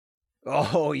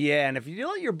Oh, yeah. And if you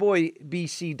let your boy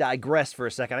BC digress for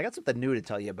a second, I got something new to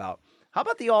tell you about. How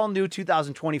about the all new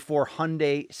 2024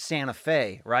 Hyundai Santa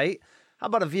Fe, right? How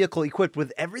about a vehicle equipped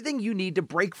with everything you need to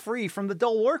break free from the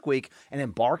dull work week and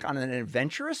embark on an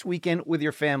adventurous weekend with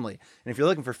your family? And if you're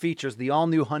looking for features, the all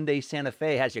new Hyundai Santa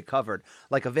Fe has you covered,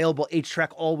 like available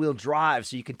H-Track all-wheel drive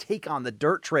so you can take on the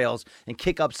dirt trails and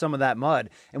kick up some of that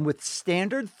mud. And with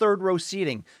standard third row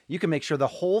seating, you can make sure the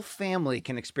whole family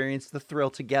can experience the thrill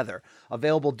together.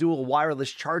 Available dual wireless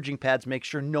charging pads make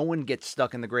sure no one gets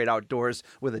stuck in the great outdoors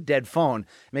with a dead phone.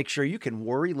 Make sure you can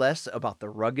worry less about the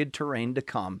rugged terrain to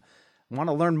come. Want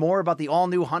to learn more about the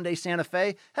all-new Hyundai Santa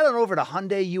Fe? Head on over to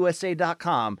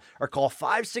HyundaiUSA.com or call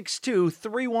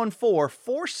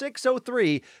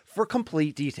 562-314-4603 for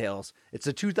complete details. It's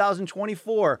a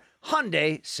 2024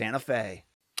 Hyundai Santa Fe.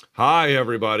 Hi,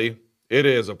 everybody. It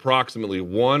is approximately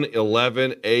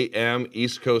 1:11 a.m.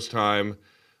 East Coast time.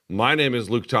 My name is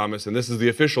Luke Thomas, and this is the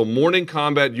official Morning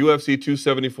Combat UFC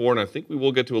 274, and I think we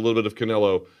will get to a little bit of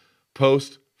Canelo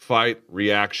post-fight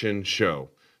reaction show.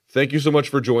 Thank you so much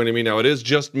for joining me. Now, it is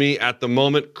just me at the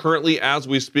moment. Currently, as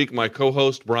we speak, my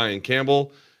co-host, Brian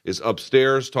Campbell, is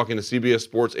upstairs talking to CBS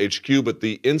Sports HQ, but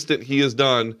the instant he is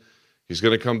done, he's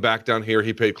going to come back down here.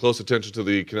 He paid close attention to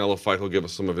the Canelo fight. He'll give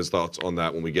us some of his thoughts on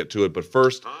that when we get to it. But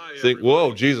first,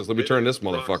 whoa, Jesus, let me turn this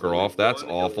motherfucker off. That's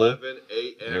awful.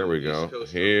 Here we go.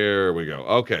 Here we go.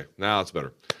 Okay, now it's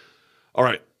better. All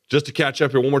right, just to catch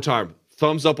up here one more time.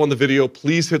 Thumbs up on the video.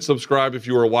 Please hit subscribe if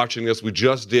you are watching this. We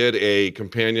just did a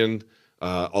companion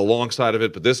alongside of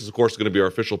it, but this is, of course, going to be our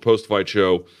official post-fight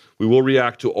show. We will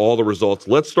react to all the results.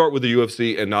 Let's start with the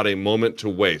UFC and not a moment to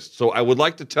waste. So I would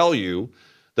like to tell you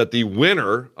that the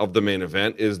winner of the main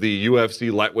event is the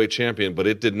UFC lightweight champion, but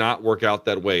it did not work out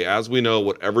that way. As we know,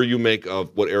 whatever you make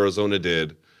of what Arizona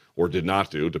did or did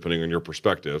not do, depending on your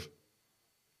perspective,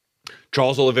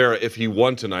 Charles Oliveira, if he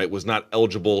won tonight, was not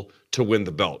eligible to win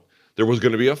the belt. There was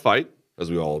going to be a fight, as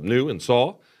we all knew and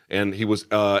saw, and he was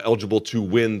eligible to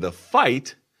win the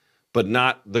fight, but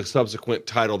not the subsequent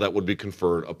title that would be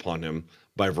conferred upon him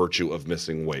by virtue of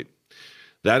missing weight.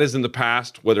 That is in the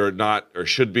past, whether or not, or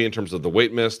should be in terms of the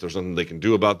weight miss. There's nothing they can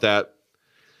do about that.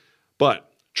 But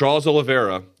Charles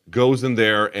Oliveira goes in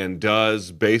there and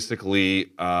does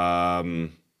basically, I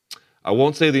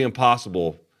won't say the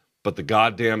impossible, but the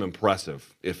goddamn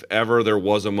impressive. If ever there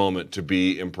was a moment to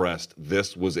be impressed,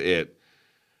 this was it.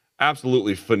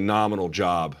 Absolutely phenomenal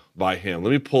job by him. Let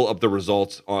me pull up the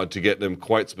results to get them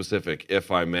quite specific,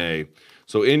 if I may.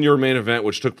 So in your main event,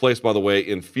 which took place, by the way,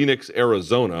 in Phoenix,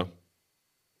 Arizona,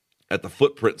 at the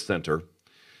Footprint Center,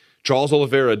 Charles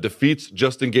Oliveira defeats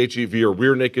Justin Gaethje via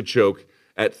rear naked choke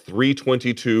at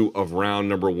 3:22 of round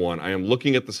number 1. I am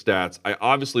looking at the stats. I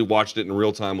obviously watched it in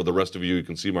real time with the rest of you. You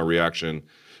can see my reaction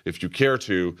if you care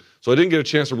to. So I didn't get a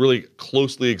chance to really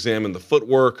closely examine the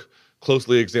footwork,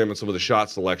 closely examine some of the shot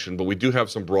selection, but we do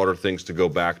have some broader things to go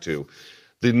back to.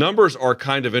 The numbers are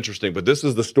kind of interesting, but this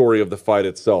is the story of the fight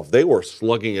itself. They were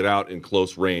slugging it out in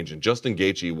close range, and Justin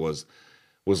Gaethje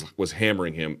was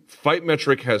hammering him. Fight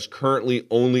Metric has currently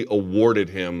only awarded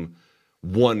him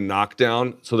one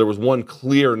knockdown. So there was one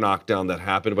clear knockdown that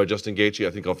happened by Justin Gaethje,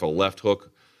 I think off a left hook.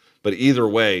 But either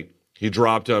way, he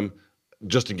dropped him.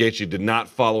 Justin Gaethje did not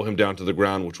follow him down to the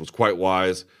ground, which was quite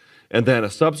wise. And then a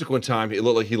subsequent time, it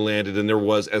looked like he landed, and there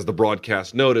was, as the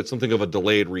broadcast noted, something of a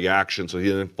delayed reaction. So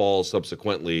he then falls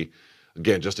subsequently.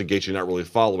 Again, Justin Gaethje not really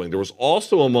following. There was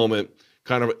also a moment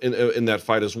kind of in that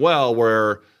fight as well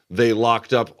where they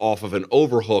locked up off of an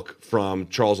overhook from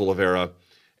Charles Oliveira,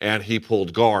 and he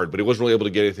pulled guard, but he wasn't really able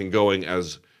to get anything going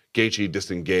as Gaethje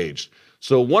disengaged.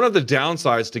 So one of the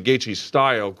downsides to Gaethje's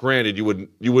style, granted, you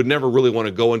would never really want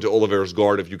to go into Oliveira's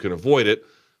guard if you can avoid it.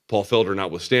 Paul Felder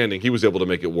notwithstanding, he was able to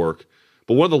make it work.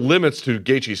 But one of the limits to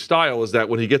Gaethje's style is that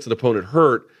when he gets an opponent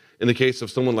hurt, in the case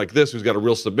of someone like this who's got a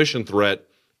real submission threat,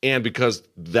 and because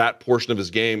that portion of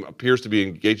his game appears to be,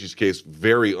 in Gaethje's case,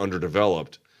 very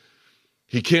underdeveloped,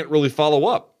 he can't really follow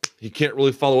up. He can't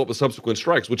really follow up with subsequent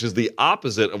strikes, which is the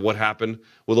opposite of what happened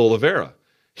with Oliveira.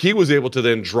 He was able to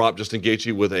then drop Justin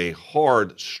Gaethje with a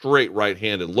hard, straight right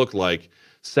hand, it looked like,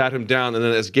 sat him down, and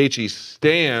then as Gaethje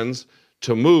stands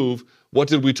to move, what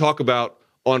did we talk about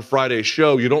on Friday's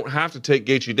show? You don't have to take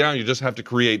Gaethje down, you just have to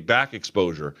create back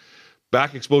exposure.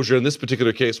 Back exposure in this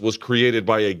particular case was created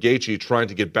by a Gaethje trying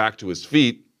to get back to his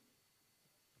feet,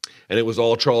 and it was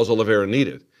all Charles Oliveira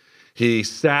needed. He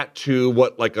sat to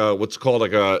what's called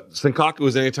like a senkaku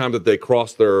is any time that they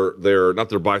cross their not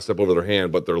their bicep over their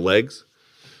hand, but their legs.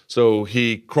 So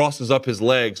he crosses up his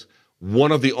legs,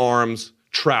 one of the arms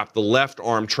trapped, the left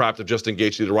arm trapped of Justin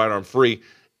Gaethje, the right arm free,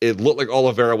 It looked like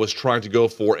Oliveira was trying to go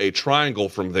for a triangle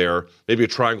from there, maybe a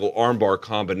triangle armbar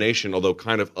combination, although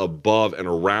kind of above and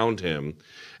around him,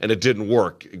 and it didn't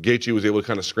work. Gaethje was able to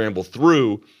kind of scramble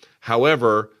through.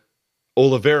 However,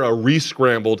 Oliveira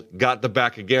re-scrambled, got the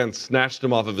back again, snatched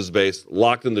him off of his base,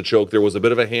 locked in the choke. There was a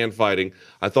bit of a hand fighting.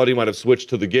 I thought he might have switched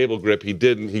to the gable grip. He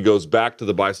didn't. He goes back to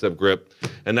the bicep grip,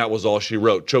 and that was all she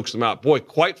wrote. Chokes him out. Boy,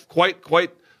 quite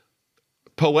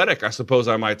poetic, I suppose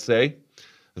I might say,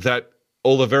 that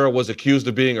Oliveira was accused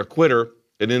of being a quitter,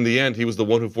 and in the end, he was the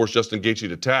one who forced Justin Gaethje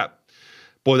to tap.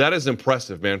 Boy, that is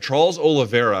impressive, man. Charles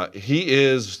Oliveira, he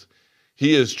is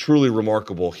truly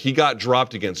remarkable. He got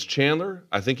dropped against Chandler.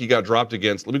 I think he got dropped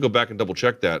against, let me go back and double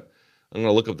check that. I'm going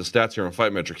to look up the stats here on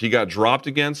Fight Metric. He got dropped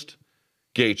against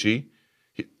Gaethje.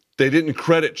 They didn't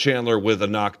credit Chandler with a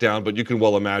knockdown, but you can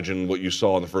well imagine what you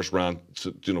saw in the first round,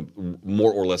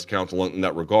 more or less counts in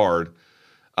that regard.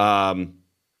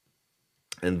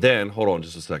 And then, hold on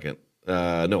just a second.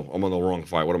 No, I'm on the wrong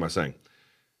fight. What am I saying?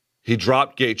 He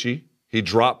dropped Gaethje. He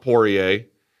dropped Poirier.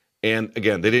 And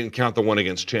again, they didn't count the one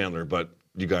against Chandler, but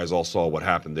you guys all saw what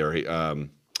happened there.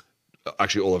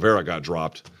 Actually, Oliveira got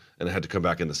dropped and had to come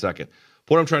back in the second.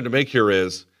 Point I'm trying to make here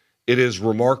is, it is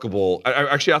remarkable.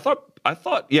 I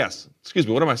thought, yes. Excuse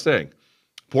me, what am I saying?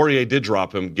 Poirier did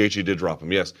drop him. Gaethje did drop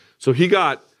him, yes. So he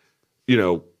got,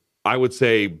 I would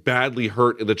say badly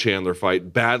hurt in the Chandler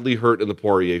fight, badly hurt in the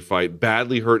Poirier fight,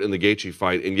 badly hurt in the Gaethje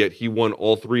fight, and yet he won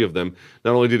all three of them.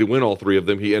 Not only did he win all three of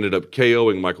them, he ended up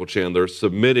KOing Michael Chandler,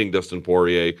 submitting Dustin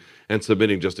Poirier, and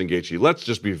submitting Justin Gaethje. Let's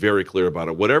just be very clear about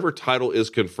it. Whatever title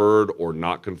is conferred or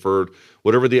not conferred,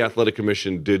 whatever the Athletic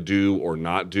Commission did do or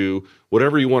not do,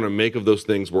 whatever you want to make of those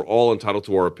things, we're all entitled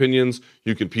to our opinions.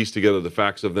 You can piece together the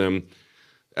facts of them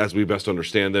as we best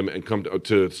understand them and come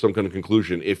to some kind of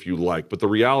conclusion if you like. But the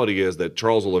reality is that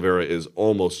Charles Oliveira is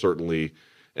almost certainly,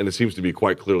 and it seems to be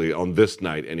quite clearly on this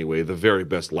night anyway, the very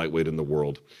best lightweight in the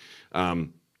world.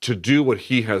 To do what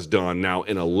he has done now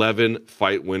in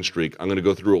 11-fight win streak, I'm going to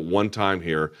go through it one time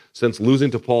here. Since losing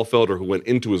to Paul Felder, who went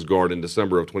into his guard in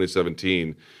December of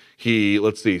 2017,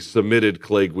 he, submitted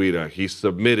Clay Guida. He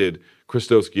submitted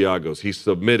Christos Giagos. He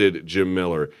submitted Jim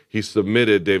Miller. He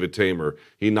submitted David Tamer.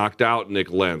 He knocked out Nick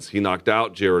Lentz. He knocked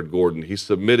out Jared Gordon. He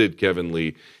submitted Kevin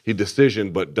Lee. He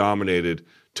decisioned but dominated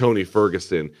Tony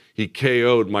Ferguson. He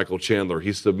KO'd Michael Chandler.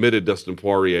 He submitted Dustin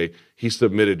Poirier. He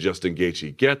submitted Justin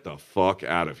Gaethje. Get the fuck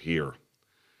out of here.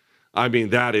 I mean,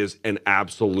 that is an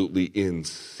absolutely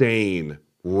insane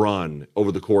run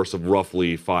over the course of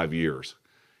roughly 5 years.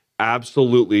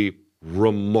 Absolutely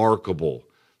remarkable.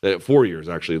 That 4 years,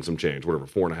 actually, and some change, whatever,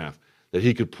 4.5, that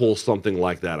he could pull something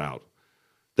like that out.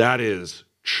 That is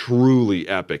truly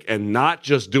epic. And not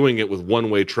just doing it with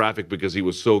one-way traffic because he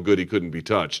was so good he couldn't be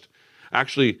touched.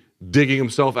 Actually digging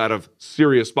himself out of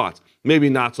serious spots. Maybe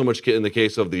not so much in the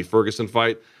case of the Ferguson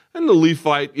fight. And the Lee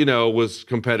fight, was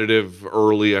competitive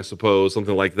early, I suppose,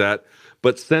 something like that.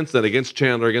 But since then, against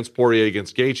Chandler, against Poirier,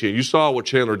 against Gaethje, and you saw what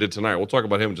Chandler did tonight. We'll talk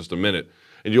about him in just a minute.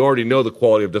 And you already know the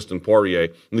quality of Dustin Poirier.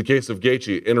 In the case of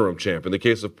Gaethje, interim champ. In the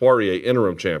case of Poirier,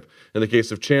 interim champ. In the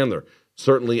case of Chandler,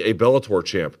 certainly a Bellator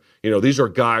champ. These are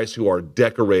guys who are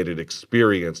decorated,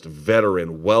 experienced,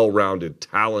 veteran, well-rounded,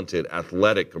 talented,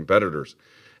 athletic competitors.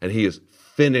 And he is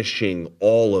finishing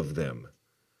all of them.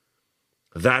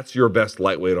 That's your best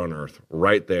lightweight on earth,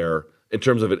 right there, in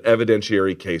terms of an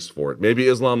evidentiary case for it. Maybe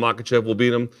Islam Makhachev will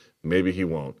beat him. Maybe he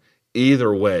won't.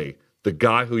 Either way, the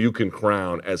guy who you can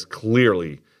crown as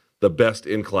clearly the best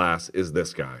in class is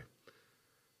this guy.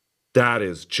 That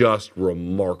is just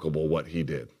remarkable what he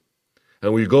did.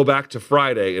 And we go back to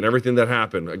Friday and everything that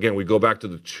happened. Again, we go back to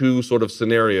the two sort of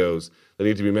scenarios that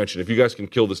need to be mentioned. If you guys can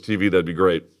kill this TV, that'd be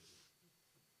great.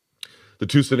 The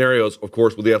two scenarios, of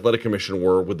course, with the Athletic Commission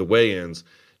were with the weigh-ins.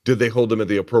 Did they hold them at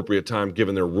the appropriate time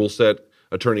given their rule set?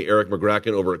 Attorney Eric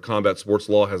McGracken over at Combat Sports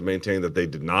Law has maintained that they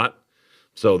did not.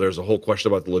 So there's a whole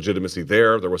question about the legitimacy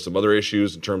there. There were some other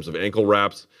issues in terms of ankle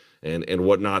wraps and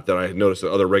whatnot that I had noticed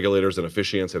that other regulators and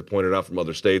officiants had pointed out from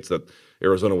other states that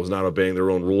Arizona was not obeying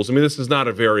their own rules. I mean, this is not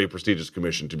a very prestigious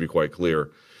commission, to be quite clear.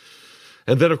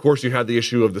 And then, of course, you had the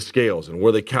issue of the scales and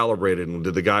were they calibrated and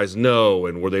did the guys know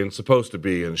and were they supposed to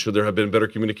be and should there have been better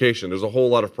communication? There's a whole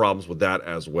lot of problems with that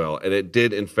as well. And it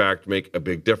did, in fact, make a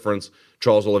big difference.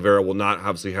 Charles Oliveira will not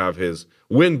obviously have his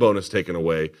win bonus taken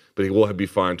away, but he will be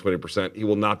fined 20%. He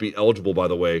will not be eligible, by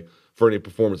the way, for any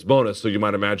performance bonus. So you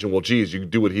might imagine, well, geez, you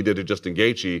do what he did to Justin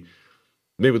Gaethje.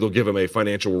 Maybe they'll give him a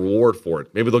financial reward for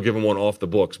it. Maybe they'll give him one off the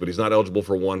books, but he's not eligible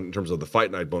for one in terms of the fight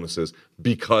night bonuses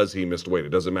because he missed weight. It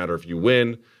doesn't matter if you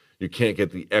win, you can't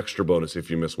get the extra bonus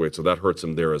if you miss weight, so that hurts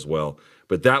him there as well.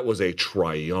 But that was a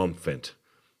triumphant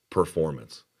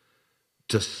performance.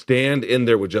 to stand in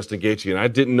there with Justin Gaethje. And I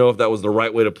didn't know if that was the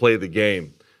right way to play the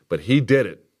game, but he did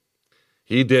it.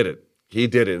 He did it. He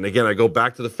did it. And again, I go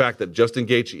back to the fact that Justin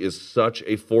Gaethje is such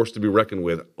a force to be reckoned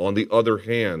with. On the other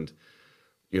hand,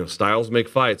 styles make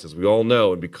fights, as we all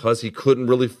know. And because he couldn't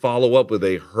really follow up with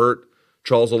a hurt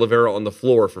Charles Oliveira on the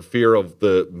floor for fear of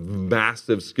the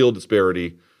massive skill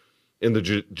disparity in the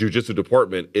jiu-jitsu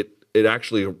department, it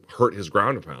actually hurt his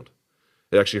ground and pound.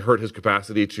 It actually hurt his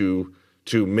capacity to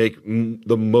make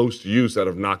the most use out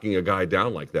of knocking a guy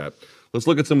down like that. Let's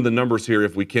look at some of the numbers here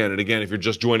if we can. And again, if you're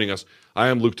just joining us, I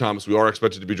am Luke Thomas. We are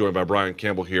expected to be joined by Brian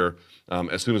Campbell here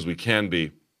as soon as we can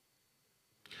be.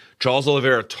 Charles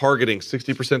Oliveira targeting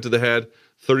 60% to the head,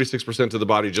 36% to the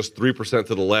body, just 3%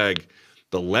 to the leg.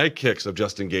 The leg kicks of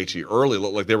Justin Gaethje early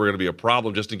looked like they were going to be a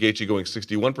problem. Justin Gaethje going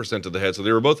 61% to the head. So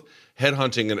they were both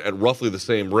headhunting at roughly the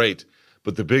same rate.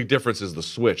 But the big difference is the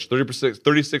switch.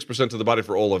 36% to the body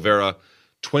for Oliveira,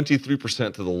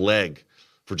 23% to the leg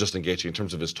for Justin Gaethje in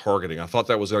terms of his targeting. I thought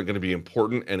that was going to be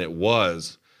important, and it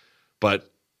was.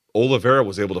 But Oliveira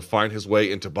was able to find his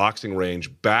way into boxing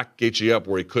range, back Gaethje up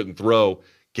where he couldn't throw.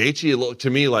 Gaethje looked to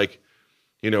me like,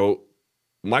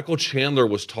 Michael Chandler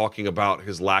was talking about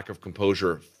his lack of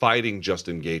composure fighting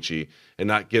Justin Gaethje and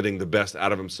not getting the best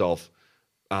out of himself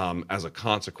as a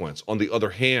consequence. On the other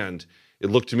hand, it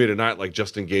looked to me tonight like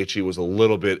Justin Gaethje was a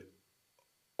little bit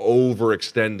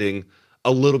overextending,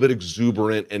 a little bit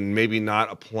exuberant, and maybe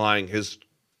not applying his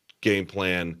game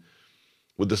plan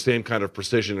with the same kind of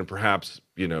precision and perhaps,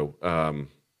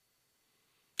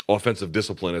 offensive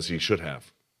discipline as he should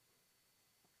have.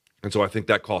 And so I think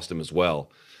that cost him as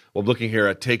well. Well, looking here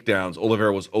at takedowns,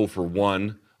 Oliveira was 0 for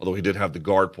 1, although he did have the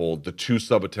guard pulled. The 2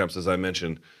 sub attempts, as I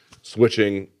mentioned,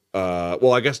 switching.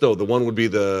 I guess, no, the one would be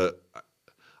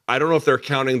I don't know if they're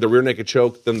counting the rear naked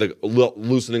choke, then the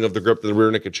loosening of the grip, then the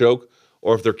rear naked choke,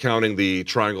 or if they're counting the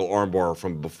triangle armbar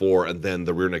from before and then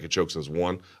the rear naked chokes as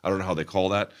one. I don't know how they call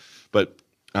that. But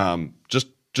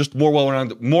just more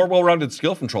well-rounded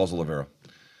skill from Charles Oliveira.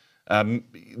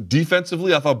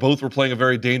 Defensively, I thought both were playing a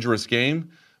very dangerous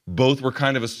game. Both were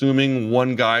kind of assuming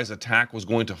one guy's attack was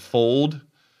going to fold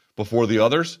before the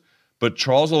others. But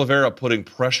Charles Oliveira putting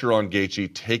pressure on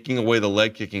Gaethje, taking away the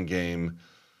leg kicking game,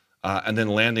 and then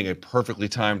landing a perfectly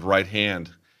timed right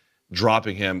hand,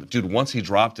 dropping him. Dude, once he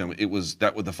dropped him,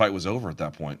 the fight was over at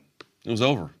that point. It was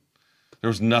over. There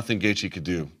was nothing Gaethje could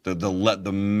do.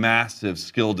 The massive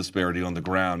skill disparity on the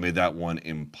ground made that one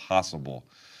impossible.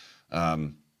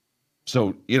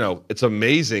 So, it's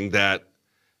amazing that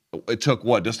it took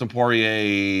Dustin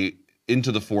Poirier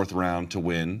into the 4th round to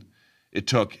win. It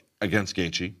took against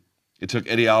Gaethje. It took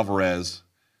Eddie Alvarez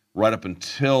right up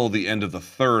until the end of the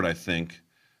 3rd, I think,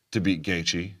 to beat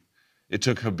Gaethje. It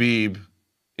took Khabib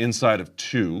inside of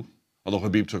 2, although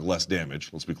Khabib took less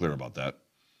damage. Let's be clear about that.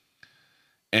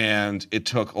 And it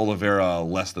took Oliveira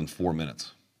less than 4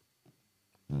 minutes.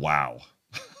 Wow.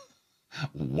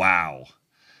 Wow.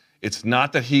 It's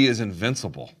not that he is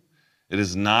invincible. It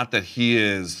is not that he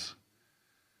is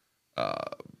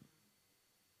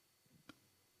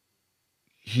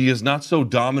not so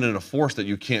dominant a force that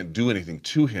you can't do anything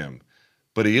to him,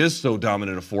 but he is so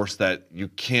dominant a force that you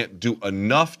can't do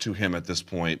enough to him at this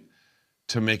point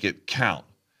to make it count.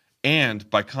 And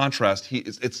by contrast,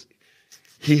 there's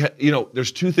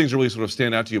 2 things that really sort of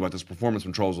stand out to you about this performance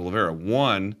from Charles Oliveira.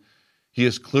 One, he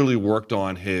has clearly worked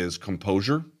on his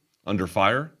composure under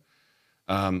fire.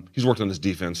 He's worked on his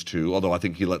defense too, although I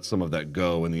think he let some of that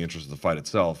go in the interest of the fight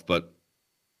itself. But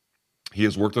he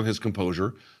has worked on his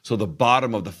composure, so the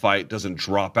bottom of the fight doesn't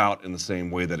drop out in the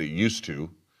same way that it used to.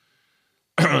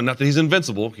 Not that he's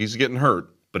invincible, he's getting hurt,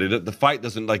 but the fight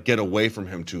doesn't get away from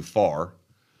him too far.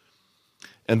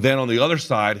 And then on the other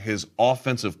side, his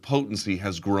offensive potency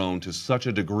has grown to such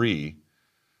a degree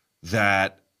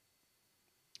that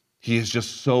he is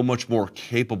just so much more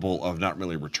capable of not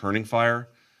really returning fire,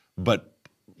 but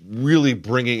really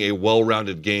bringing a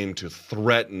well-rounded game to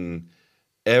threaten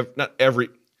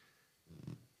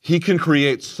he can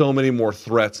create so many more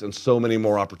threats and so many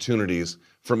more opportunities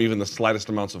from even the slightest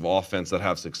amounts of offense that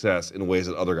have success in ways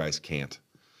that other guys can't.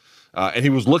 And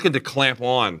he was looking to clamp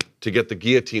on to get the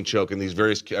guillotine choke in these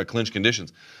various clinch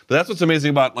conditions. But that's what's amazing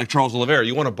about Charles Oliveira.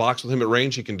 You want to box with him at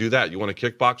range, he can do that. You want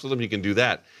to kickbox with him, he can do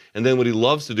that. And then what he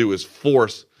loves to do is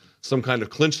force some kind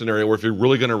of clinch scenario where if you're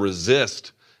really going to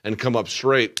resist and come up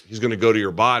straight, he's going to go to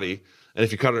your body. And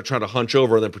if you kind of try to hunch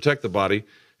over and then protect the body,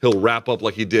 he'll wrap up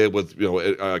like he did with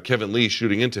Kevin Lee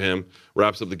shooting into him,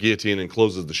 wraps up the guillotine and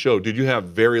closes the show. Dude, you have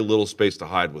very little space to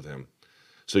hide with him.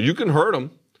 So you can hurt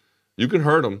him.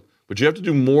 But you have to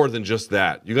do more than just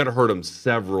that. You got to hurt him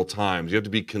several times. You have to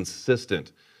be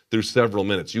consistent through several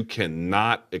minutes. You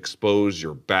cannot expose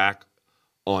your back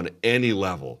on any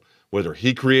level, whether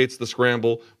he creates the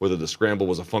scramble, whether the scramble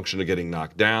was a function of getting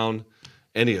knocked down,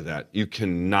 any of that. You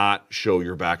cannot show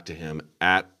your back to him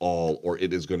at all, or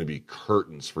it is going to be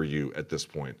curtains for you at this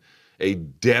point. A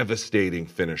devastating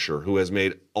finisher who has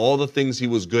made all the things he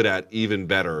was good at even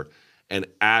better and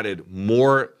added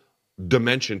more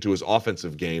dimension to his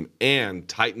offensive game and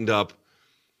tightened up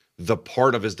the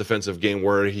part of his defensive game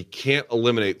where he can't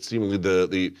eliminate seemingly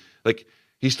the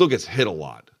he still gets hit a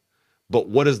lot. But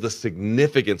what is the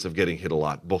significance of getting hit a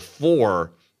lot?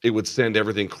 Before, it would send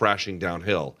everything crashing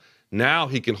downhill. Now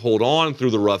he can hold on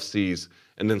through the rough seas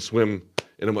and then swim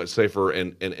in a much safer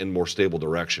and more stable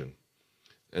direction.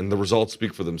 And the results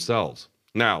speak for themselves.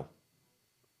 Now,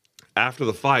 after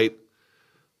the fight,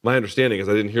 my understanding is,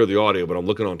 I didn't hear the audio, but I'm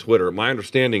looking on Twitter. My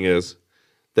understanding is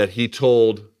that he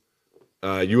told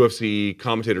UFC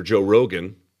commentator Joe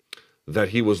Rogan that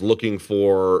he was looking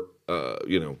for,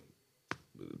 to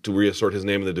reassert his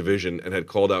name in the division and had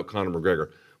called out Conor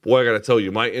McGregor. Boy, I got to tell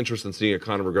you, my interest in seeing a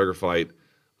Conor McGregor fight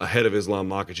ahead of Islam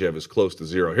Makhachev is close to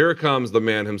zero. Here comes the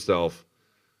man himself,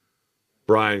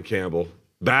 Brian Campbell,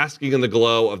 basking in the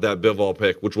glow of that Bivol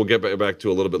pick, which we'll get back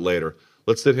to a little bit later.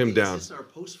 Let's sit him down. Is this our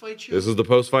post-fight show? This is the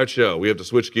post-fight show. We have to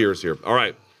switch gears here. All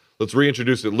right, let's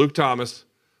reintroduce it. Luke Thomas,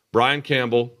 Brian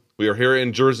Campbell. We are here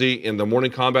in Jersey in the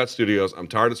Morning Combat Studios. I'm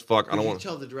tired as fuck. I don't want to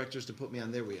tell the directors to put me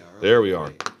on. There we are. There we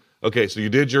are. Okay, so you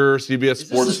did your CBS Is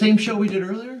Sports. this the same show we did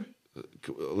earlier?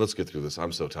 Let's get through this.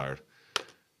 I'm so tired.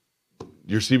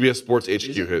 Your CBS Sports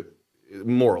HQ hit,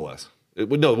 more or less.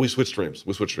 No, we switched streams.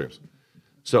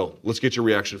 So let's get your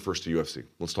reaction first to UFC.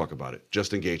 Let's talk about it.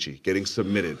 Justin Gaethje getting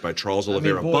submitted by Charles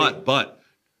Oliveira, but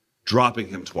dropping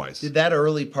him twice. Did that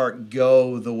early part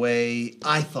go the way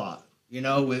I thought? You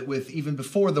know, with even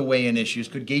before the weigh-in issues,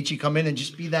 could Gaethje come in and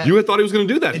just be that? You had thought he was going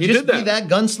to do that. He did that. Be that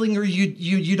gunslinger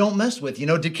you don't mess with. You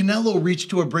know, did Canelo reach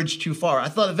to a bridge too far? I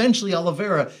thought eventually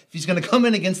Oliveira, if he's going to come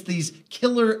in against these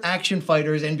killer action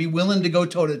fighters and be willing to go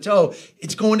toe-to-toe,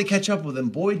 it's going to catch up with him.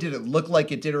 Boy, did it look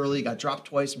like it did early. He got dropped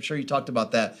twice. I'm sure you talked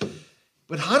about that.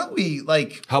 But how do we,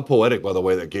 How poetic, by the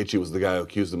way, that Gaethje was the guy who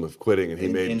accused him of quitting, and he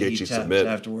made Gaethje submit.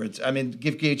 Afterwards. I mean,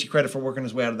 give Gaethje credit for working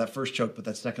his way out of that first choke, but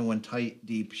that second one, tight,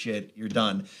 deep shit, you're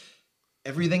done.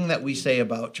 Everything that we say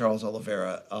about Charles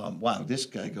Oliveira, wow, this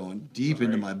guy going deep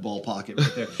into my ball pocket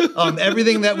right there.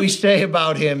 Everything that we say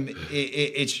about him,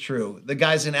 it's true. The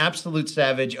guy's an absolute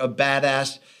savage, a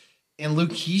badass. And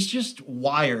Luke, he's just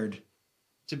wired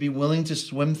to be willing to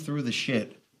swim through the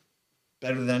shit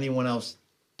better than anyone else,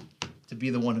 to be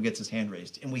the one who gets his hand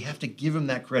raised. And we have to give him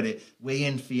that credit,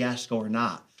 weigh-in fiasco or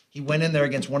not. He went in there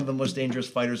against one of the most dangerous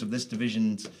fighters of this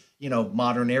division's,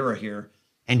 modern era here.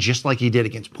 And just like he did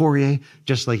against Poirier,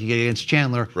 just like he did against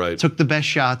Chandler, took the best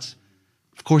shots.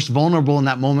 Of course, vulnerable in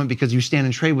that moment because you stand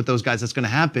and trade with those guys, that's going to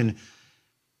happen.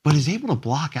 But is able to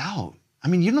block out. I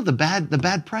mean, the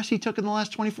bad press he took in the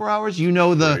last 24 hours.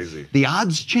 The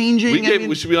odds changing.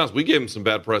 We should be honest. We gave him some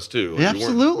bad press too. Yeah,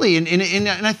 absolutely, and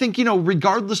I think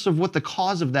regardless of what the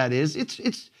cause of that is,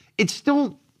 it's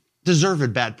still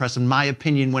deserved bad press in my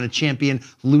opinion when a champion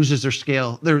loses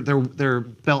their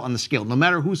belt on the scale, no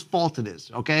matter whose fault it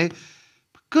is. Okay,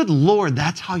 but good Lord,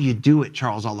 that's how you do it,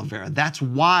 Charles Oliveira. That's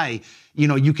why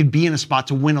you could be in a spot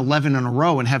to win 11 in a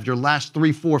row and have your last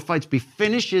 3-4 fights be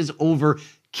finishes over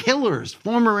killers,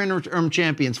 former interim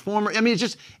champions,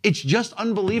 it's just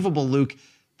unbelievable, Luke,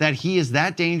 that he is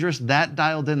that dangerous, that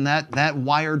dialed in, that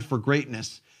wired for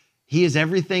greatness. He is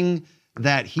everything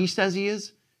that he says he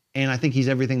is, and I think he's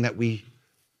everything that we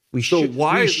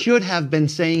should have been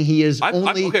saying he is. I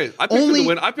picked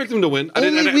him to win.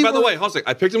 By the way,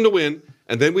 I picked him to win,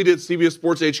 and then we did CBS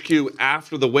Sports HQ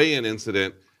after the weigh-in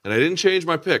incident, and I didn't change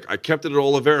my pick. I kept it at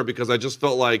Oliveira because I just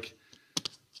felt like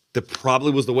that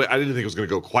probably was the way. I didn't think it was going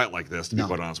to go quite like this, to be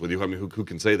quite honest with you. I mean, who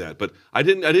can say that? But I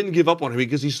didn't give up on him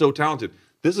because he's so talented.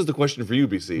 This is the question for you,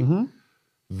 BC.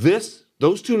 Mm-hmm.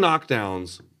 Those two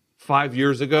knockdowns 5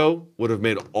 years ago would have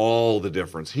made all the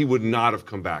difference. He would not have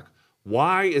come back.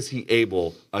 Why is he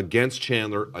able, against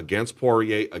Chandler, against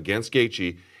Poirier, against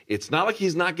Gaethje? It's not like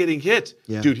he's not getting hit.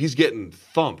 Yeah. Dude, he's getting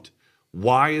thumped.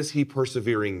 Why is he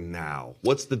persevering now?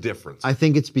 What's the difference? I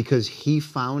think it's because he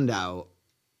found out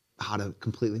how to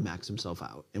completely max himself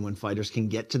out. And when fighters can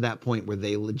get to that point where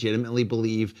they legitimately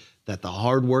believe that the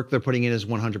hard work they're putting in is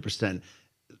 100%,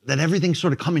 that everything's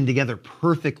sort of coming together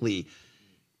perfectly,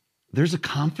 there's a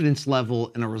confidence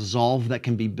level and a resolve that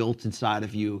can be built inside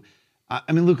of you.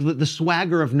 I mean, look, the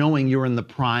swagger of knowing you're in the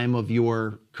prime of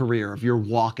your career, of your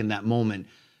walk in that moment,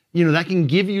 that can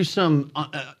give you some,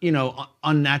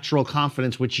 unnatural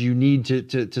confidence, which you need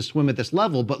to swim at this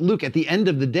level. But Luke, at the end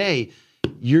of the day,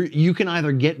 you can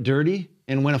either get dirty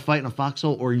and win a fight in a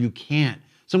foxhole, or you can't.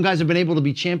 Some guys have been able to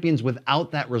be champions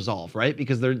without that resolve, right?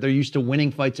 Because they're used to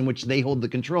winning fights in which they hold the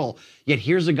control. Yet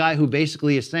here's a guy who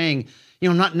basically is saying,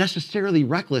 not necessarily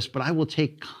reckless, but I will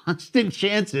take constant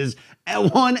chances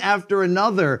at one after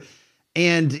another.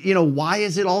 And, why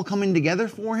is it all coming together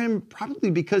for him?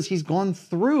 Probably because he's gone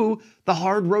through the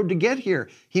hard road to get here.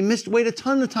 He missed weight a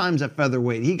ton of times at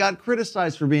featherweight. He got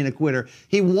criticized for being a quitter.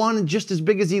 He won just as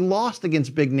big as he lost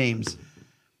against big names.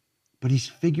 But he's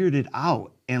figured it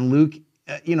out. And Luke,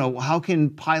 how can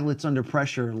pilots under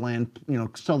pressure land,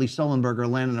 Sully Sullenberger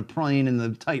land on a plane in the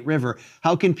tight river?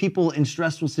 How can people in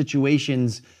stressful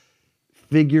situations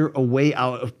figure a way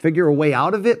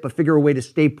out of it, but figure a way to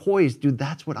stay poised? Dude,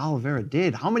 that's what Oliveira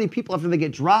did. How many people, after they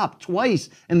get dropped twice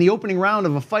in the opening round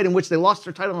of a fight in which they lost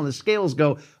their title on the scales,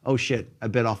 go, oh shit, I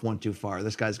bit off one too far.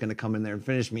 This guy's going to come in there and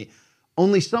finish me.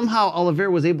 Only somehow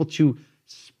Oliveira was able to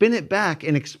spin it back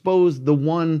and expose the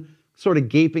one sort of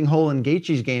gaping hole in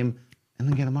Gaethje's game and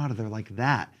then get him out of there like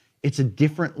that. It's a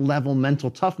different level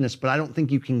mental toughness, but I don't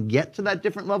think you can get to that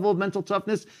different level of mental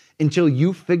toughness until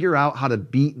you figure out how to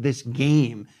beat this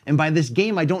game. And by this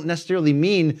game, I don't necessarily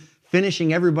mean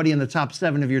finishing everybody in the top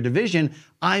 7 of your division.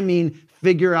 I mean,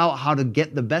 figure out how to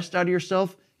get the best out of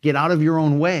yourself, get out of your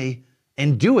own way,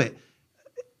 and do it.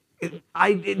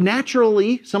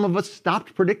 Naturally, some of us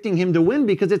stopped predicting him to win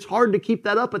because it's hard to keep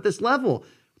that up at this level.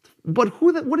 But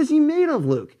what is he made of,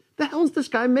 Luke? The hell's this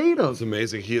guy made of? It's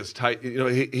amazing. He is tight.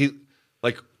 He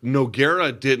like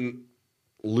Nogueira didn't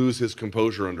lose his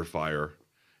composure under fire,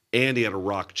 and he had a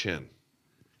rock chin.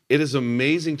 It is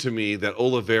amazing to me that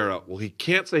Oliveira, well, he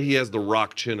can't say he has the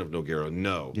rock chin of Nogueira,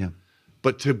 no. Yeah.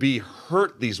 But to be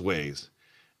hurt these ways,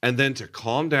 and then to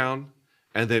calm down,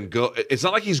 and then go, it's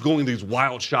not like he's going these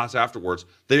wild shots afterwards.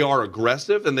 They are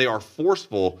aggressive and they are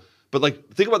forceful. But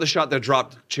think about the shot that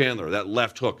dropped Chandler, that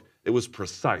left hook. It was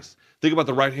precise. Think about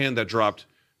the right hand that dropped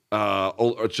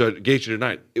Gaethje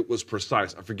tonight. It was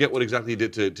precise. I forget what exactly he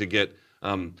did to get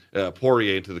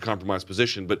Poirier into the compromised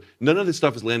position, but none of this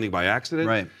stuff is landing by accident.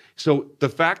 Right. So the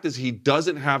fact is he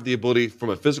doesn't have the ability from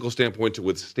a physical standpoint to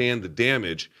withstand the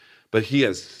damage, but he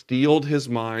has steeled his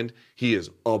mind. He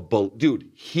is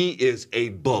he is a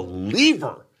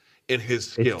believer in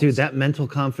his skills. Dude, that mental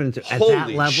confidence at Holy that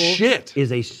level shit.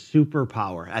 is a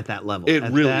superpower at that level. It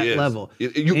at really that is. Level.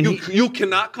 You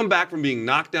cannot come back from being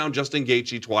knocked down Justin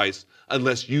Gaethje twice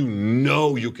unless you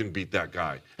know you can beat that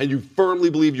guy. And you firmly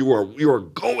believe you are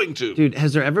going to. Dude,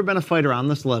 has there ever been a fighter on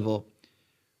this level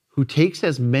who takes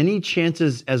as many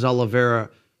chances as Oliveira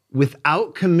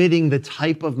without committing the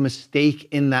type of mistake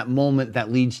in that moment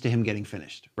that leads to him getting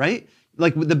finished, right?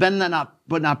 Like the bend that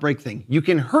but not break thing. You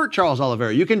can hurt Charles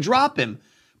Oliveira. You can drop him,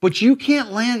 but you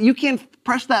can't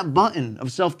press that button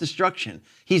of self-destruction.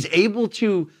 He's able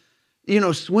to,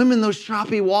 swim in those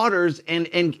choppy waters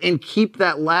and keep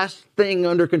that last thing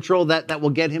under control that will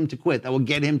get him to quit, that will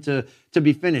get him to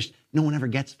be finished. No one ever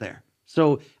gets there.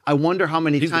 So I wonder how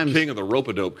many times... He's the king of the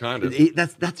rope-a-dope, kind of.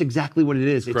 That's exactly what it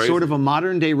is. It's sort of a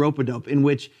modern-day rope-a-dope in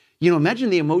which, imagine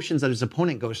the emotions that his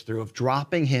opponent goes through of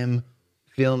dropping him,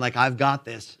 feeling like I've got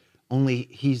this, only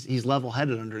he's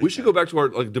level-headed underneath. We should go back to our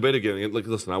debate again.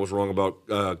 Listen, I was wrong about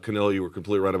Canelo. You were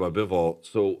completely right about Bivol.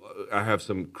 So I have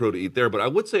some crow to eat there. But I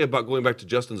would say about going back to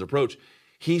Justin's approach,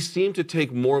 he seemed to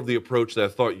take more of the approach that I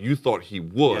thought you thought he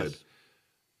would. Yes.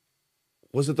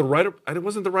 Was it the right? It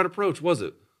wasn't the right approach, was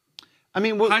it? I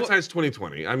mean, hindsight's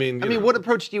 20/20. I mean, what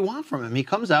approach do you want from him? He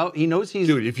comes out, he knows he's...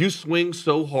 Dude, if you swing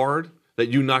so hard that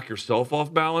you knock yourself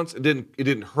off balance, it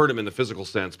didn't hurt him in the physical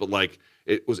sense, but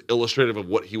it was illustrative of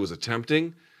what he was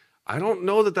attempting. I don't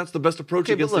know that that's the best approach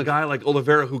against a guy like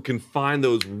Oliveira who can find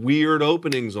those weird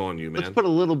openings on you, man. Let's put a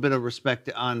little bit of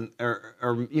respect on, or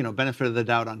benefit of the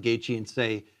doubt on Gaethje and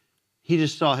say he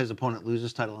just saw his opponent lose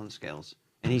his title on the scales,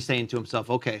 and he's saying to himself,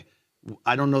 okay,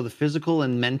 I don't know the physical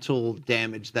and mental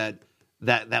damage that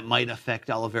might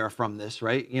affect Oliveira from this,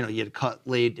 right? You had a cut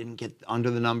late, didn't get under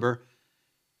the number.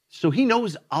 So he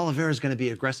knows Oliveira's going to be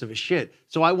aggressive as shit.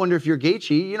 So I wonder if you're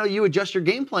Gaethje, you adjust your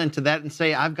game plan to that and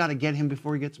say, I've got to get him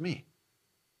before he gets me.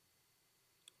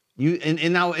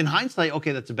 And now in hindsight,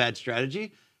 okay, that's a bad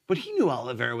strategy, but he knew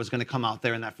Oliveira was going to come out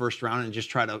there in that first round and just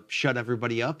try to shut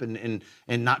everybody up and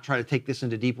not try to take this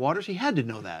into deep waters. He had to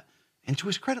know that. And to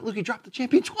his credit, look, he dropped the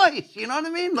champion twice. You know what I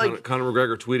mean? Conor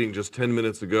McGregor tweeting just 10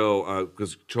 minutes ago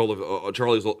because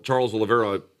Charles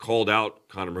Oliveira called out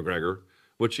Conor McGregor,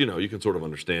 which, you can sort of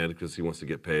understand because he wants to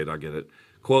get paid. I get it.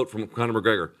 Quote from Conor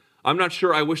McGregor, "I'm not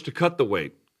sure I wish to cut the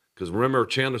weight." Because remember,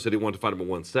 Chandler said he wanted to fight him at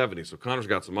 170, so Conor's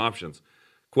got some options.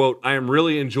 Quote, "I am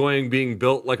really enjoying being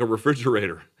built like a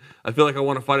refrigerator. I feel like I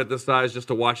want to fight at this size just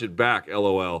to watch it back,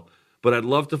 LOL. But I'd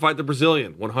love to fight the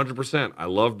Brazilian, 100%. I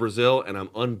love Brazil, and I'm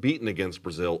unbeaten against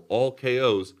Brazil. All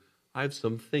KOs. I have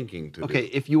some thinking to do. Okay,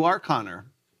 if you are Conor,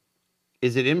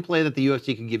 is it in play that the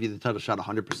UFC could give you the title shot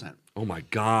 100%? Oh, my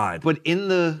God. But in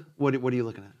the what are you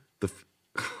looking at?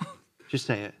 Just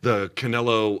say it. The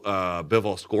Canelo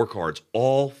Bivol scorecards,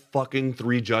 all fucking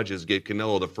 3 judges gave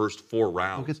Canelo the first 4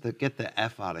 rounds. Get the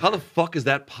F out of How here. the fuck is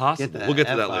that possible? We'll get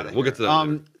to that later. We'll get to that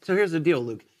later. So here's the deal,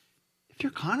 Luke. If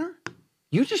you're Conor,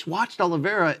 you just watched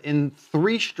Oliveira in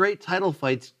 3 straight title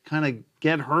fights kind of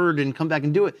get hurt and come back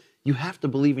and do it. You have to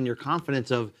believe in your confidence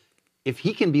of, if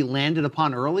he can be landed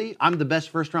upon early, I'm the best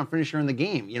first-round finisher in the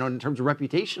game, in terms of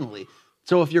reputationally.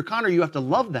 So if you're Conor, you have to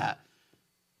love that.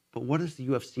 But what does the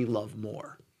UFC love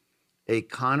more? A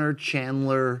Conor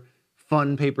Chandler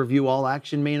fun pay-per-view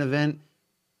all-action main event,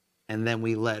 and then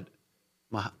we let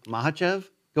Makhachev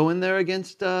go in there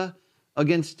against Oliveira?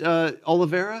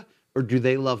 Or do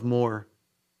they love more,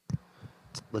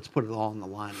 let's put it all on the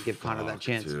line and give Conor that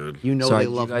chance? Dude. They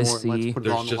love more. Let's put it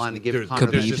all on the line and give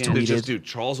Conor that chance. Dude,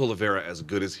 Charles Oliveira, as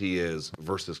good as he is,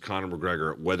 versus Conor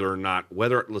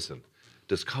McGregor, listen,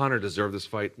 does Conor deserve this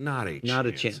fight? Not a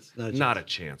chance. Not a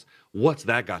chance. What's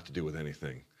that got to do with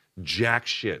anything? Jack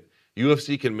shit.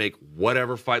 UFC can make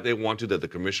whatever fight they want to that the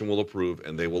commission will approve,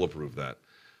 and they will approve that.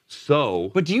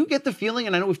 So, but do you get the feeling,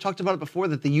 and I know we've talked about it before,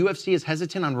 that the UFC is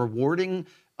hesitant on rewarding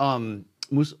Islam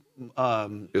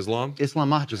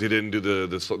Makhachev? Because he didn't do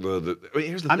the I mean,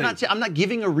 here's the thing. I'm not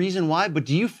giving a reason why, but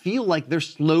do you feel like they're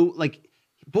slow? Like,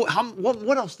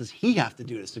 what else does he have to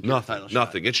do to secure the title shot?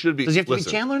 Nothing. It should be. Does he have to be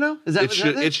Chandler now?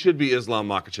 It should be Islam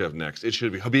Makhachev next. It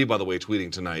should be Habib, by the way,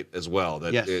 tweeting tonight as well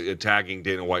that tagging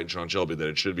Dana White and Sean Shelby that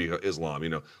it should be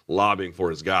Islam. Lobbying for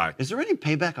his guy. Is there any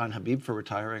payback on Habib for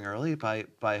retiring early by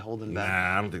holding back?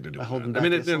 Nah, I don't think they're doing that. I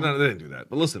mean, they didn't do that.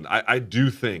 But listen, I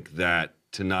do think that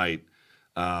tonight,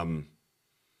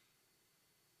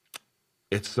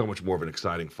 it's so much more of an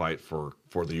exciting fight for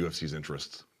the UFC's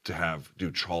interests. To have,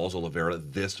 Charles Oliveira,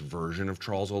 this version of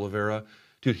Charles Oliveira,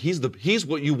 he's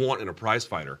what you want in a prize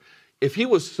fighter. If he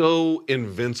was so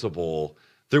invincible,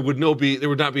 there would not be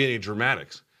any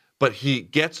dramatics. But he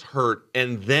gets hurt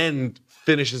and then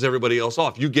finishes everybody else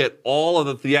off. You get all of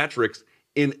the theatrics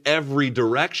in every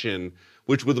direction,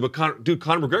 which with Conor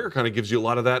McGregor kind of gives you a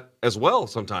lot of that as well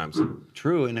sometimes.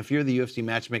 True, and if you're the UFC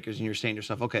matchmakers and you're saying to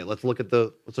yourself, okay, let's look at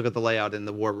the layout in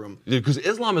the war room. Because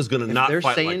Islam is going to not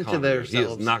fight like Conor. He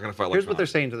is not going to fight like Conor. Here's what they're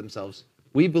saying to themselves.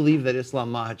 We believe that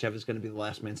Islam Makhachev is going to be the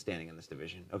last man standing in this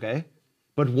division, okay?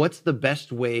 But what's the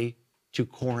best way to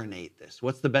coronate this?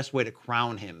 What's the best way to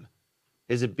crown him?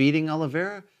 Is it beating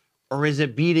Oliveira? Or is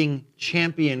it beating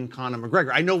champion Conor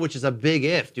McGregor? I know which is a big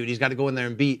if, dude. He's got to go in there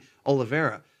and beat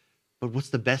Oliveira. But what's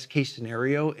the best case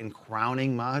scenario in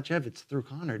crowning Makhachev? It's through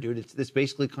Conor, dude. It's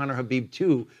basically Conor Habib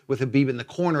 2 with Habib in the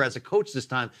corner as a coach this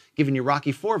time, giving you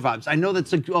Rocky 4 vibes. I know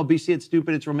that's BC, it's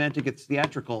stupid, it's romantic, it's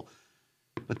theatrical.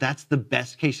 But that's the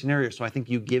best case scenario. So I think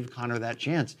you give Conor that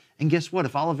chance. And guess what?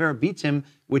 If Oliveira beats him,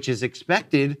 which is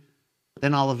expected,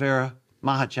 then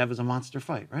Oliveira-Makhachev is a monster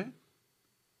fight, right?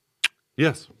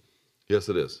 Yes. Yes,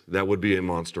 it is. That would be a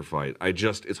monster fight.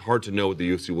 It's hard to know what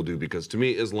the UFC will do because to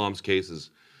me, Islam's case is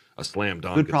a slam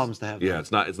dunk. Good problems to have. Yeah,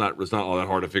 it's not all that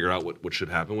hard to figure out what should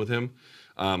happen with him.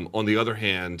 On the other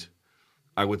hand,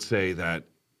 I would say that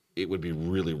it would be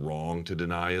really wrong to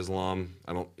deny Islam.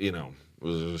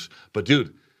 But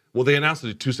dude, well, they announced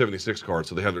the 276 card,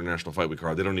 so they have their National Fight Week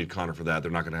card. They don't need Conor for that.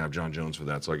 They're not going to have John Jones for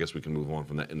that. So I guess we can move on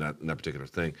from that in that particular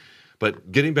thing.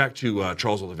 But getting back to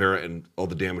Charles Oliveira and all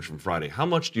the damage from Friday, how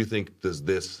much do you think does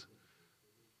this,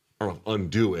 I don't know,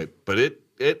 undo it? But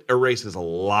it erases a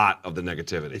lot of the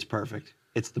negativity. It's perfect.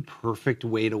 It's the perfect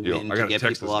way to win. I got to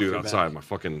text this dude outside, back. my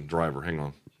fucking driver. Hang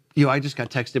on. I just got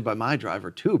texted by my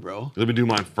driver too, bro. Let me do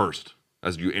mine first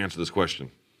as you answer this question.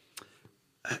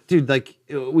 Dude, like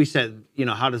we said,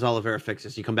 how does Oliveira fix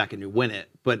this? You come back and you win it.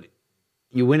 But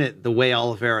you win it the way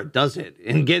Oliveira does it.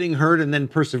 And getting hurt and then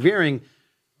persevering,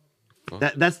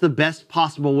 that's the best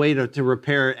possible way to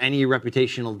repair any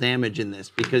reputational damage in this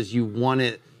because you won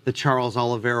it the Charles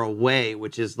Oliveira way,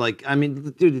 which is like, I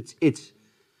mean, dude, it's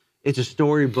a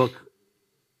storybook.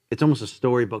 It's almost a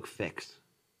storybook fix.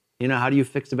 How do you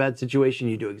fix a bad situation?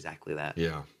 You do exactly that.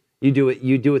 Yeah. You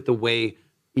do it the way,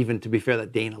 even to be fair,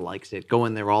 that Dana likes it. Go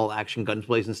in there, all action, guns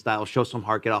blazing style, show some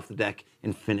heart, get off the deck,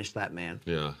 and finish that man.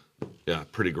 Yeah. Yeah,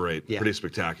 pretty great. Yeah. Pretty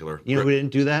spectacular. You know who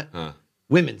didn't do that?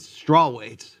 Women's straw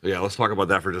weights. Yeah, let's talk about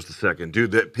that for just a second.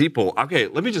 Dude, okay,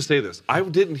 let me just say this. I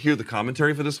didn't hear the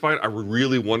commentary for this fight. I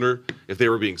really wonder if they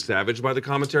were being savaged by the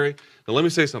commentary. Now, let me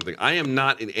say something. I am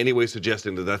not in any way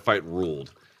suggesting that fight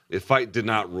ruled. The fight did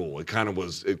not rule. It kind of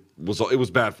was. It was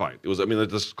a bad fight. It was. I mean,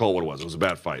 let's just call it what it was. It was a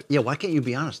bad fight. Yeah, why can't you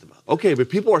be honest about that? Okay, but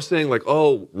people are saying like,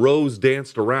 oh, Rose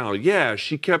danced around. Yeah,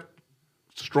 she kept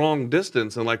strong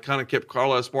distance and like kind of kept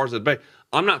Carla Esparza at bay.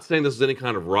 I'm not saying this is any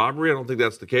kind of robbery. I don't think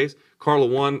that's the case. Carla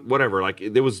won. Whatever. Like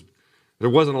there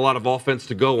wasn't a lot of offense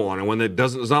to go on, and when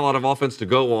there's not a lot of offense to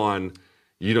go on,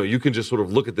 you can just sort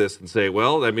of look at this and say,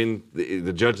 well, I mean,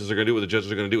 the judges are going to do what the judges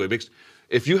are going to do. It makes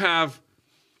if you have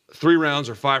 3 rounds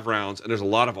or 5 rounds, and there's a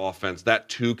lot of offense, that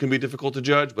too can be difficult to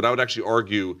judge. But I would actually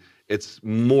argue it's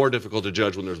more difficult to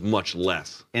judge when there's much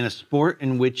less. In a sport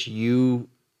in which your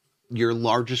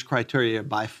largest criteria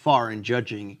by far in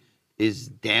judging is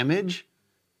damage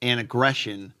and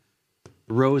aggression,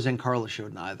 Rose and Carla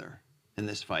showed neither in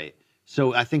this fight.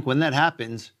 So I think when that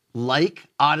happens, like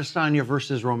Adesanya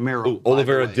versus Romero. Ooh,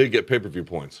 Oliveira did get pay-per-view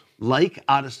points. Like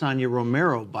Adesanya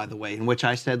Romero, by the way, in which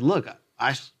I said, look,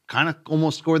 I kind of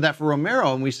almost scored that for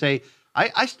Romero, and we say,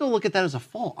 I still look at that as a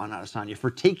fault on Adesanya for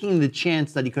taking the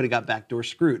chance that he could have got backdoor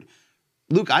screwed.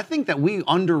 Luke, I think that we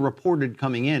underreported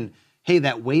coming in, hey,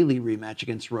 that Whaley rematch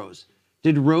against Rose.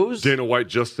 Did Rose... Dana White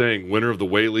just saying winner of the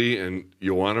Whaley and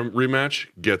Joanna rematch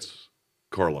gets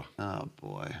Carla. Oh,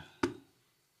 boy.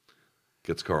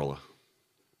 Gets Carla.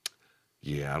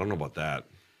 Yeah, I don't know about that.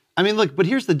 I mean, look, but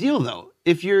here's the deal, though.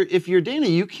 If you're Dana,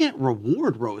 you can't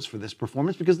reward Rose for this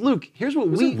performance because, Luke, here's what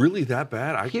Was it really that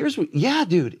bad? Yeah,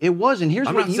 dude, it was, and here's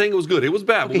I'm what not saying it was good. It was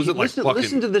bad, okay, but was it like listen, fucking...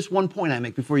 Listen to this one point I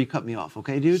make before you cut me off,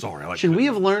 okay, dude? Sorry, Should we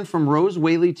have learned from Rose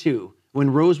Whaley, too,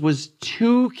 when Rose was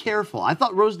too careful? I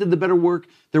thought Rose did the better work.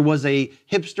 There was a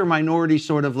hipster minority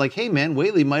sort of like, hey, man,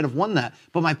 Whaley might have won that.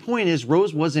 But my point is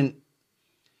Rose wasn't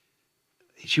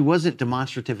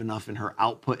demonstrative enough in her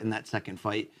output in that second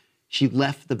fight. She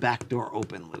left the back door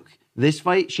open, Luke. This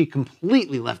fight, she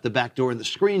completely left the back door and the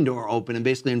screen door open and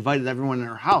basically invited everyone in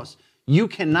her house. You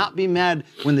cannot be mad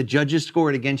when the judges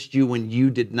scored against you when you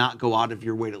did not go out of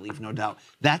your way to leave no doubt.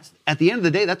 That's, at the end of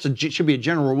the day, should be a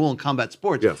general rule in combat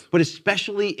sports. Yes. But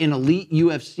especially in elite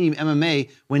UFC,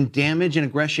 MMA, when damage and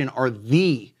aggression are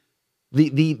the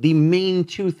main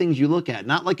 2 things you look at.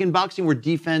 Not like in boxing where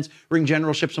defense, ring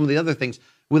generalship, some of the other things.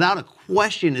 Without a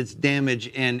question, it's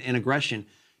damage and aggression.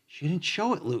 She didn't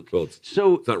show it, Luke. Well, it's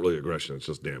not really aggression. It's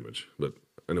just damage. But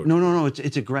I know. No.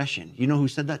 It's aggression. You know who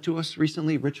said that to us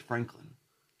recently? Rich Franklin.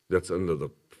 That's under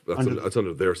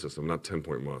their system, not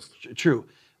 10-point must. True.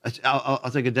 I'll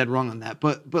take a dead wrong on that.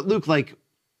 But Luke, like,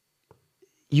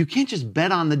 you can't just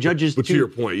bet on the judges. But to your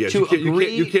point, yes, you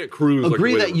can't cruise.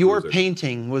 Agree like that your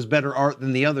painting was better art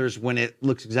than the others when it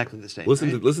looks exactly the same. Listen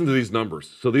to these numbers.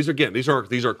 So these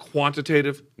are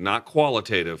quantitative, not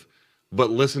qualitative. But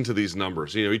listen to these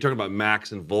numbers. You're talking about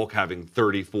Max and Volk having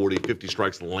 30, 40, 50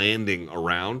 strikes landing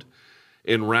around.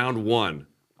 In round 1,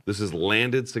 this is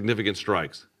landed significant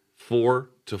strikes.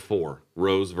 4-4,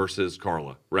 Rose versus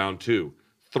Carla. Round 2,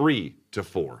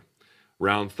 3-4.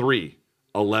 Round 3,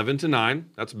 11-9.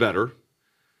 That's better.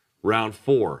 Round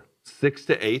 4,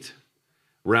 6-8.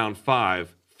 Round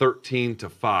 5,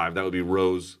 13-5. That would be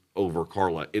Rose over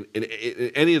Carla. In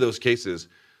any of those cases,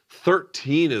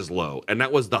 13 is low, and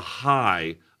that was the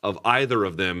high of either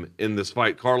of them in this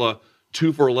fight. Carla,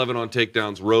 2 for 11 on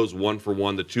takedowns. Rose, 1 for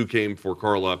 1. The 2 came for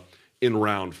Carla in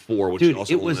round 4, which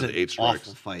also eliminated 8 strikes.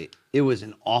 Awful fight. It was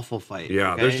an awful fight.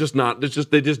 Yeah, okay? they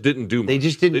just didn't do much. They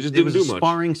just didn't do much. It was a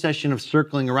sparring session of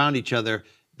circling around each other.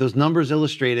 Those numbers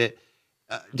illustrate it.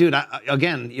 Dude,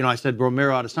 I said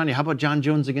Romero Adesanya. How about John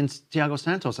Jones against Thiago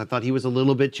Santos? I thought he was a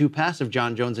little bit too passive,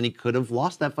 John Jones, and he could have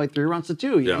lost that fight 3 rounds to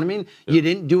 2. You know what I mean? Yeah. You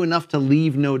didn't do enough to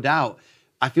leave no doubt.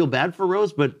 I feel bad for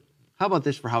Rose, but how about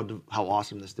this for how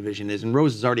awesome this division is? And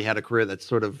Rose has already had a career that's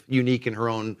sort of unique in her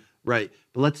own right.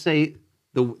 But let's say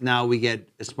now we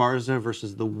get Esparza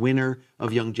versus the winner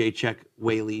of Young Jacek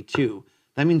Whaley 2.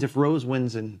 That means if Rose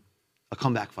wins in a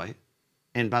comeback fight,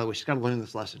 and by the way, she's got to learn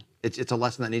this lesson. It's a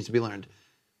lesson that needs to be learned.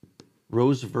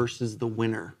 Rose versus the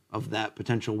winner of that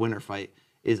potential winner fight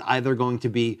is either going to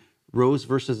be Rose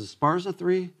versus Esparza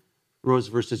 3, Rose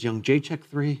versus Young Jacek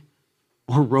 3,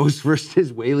 or Rose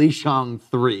versus Whaley Shang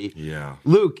 3. Yeah.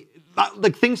 Luke,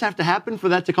 like things have to happen for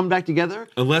that to come back together.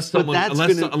 Unless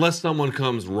someone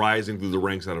comes rising through the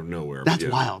ranks out of nowhere. That's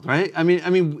wild, right? I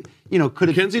mean, could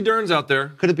it Mackenzie Dern's out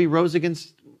there. Could it be Rose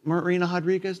against Marina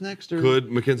Rodriguez next? Or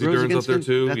could Mackenzie Dern's up there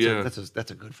too?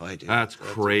 That's a good fight, dude. That's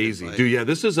crazy, dude. Yeah,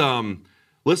 this is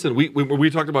Listen, we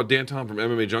talked about Dan Tom from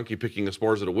MMA Junkie picking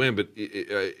Esparza to win, but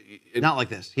not like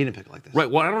this. He didn't pick it like this. Right.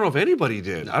 Well, I don't know if anybody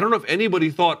did. No. I don't know if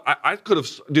anybody thought I could have.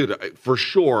 Dude, for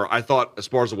sure, I thought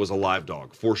Esparza was a live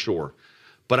dog for sure.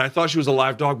 But I thought she was a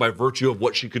live dog by virtue of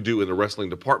what she could do in the wrestling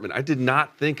department. I did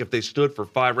not think if they stood for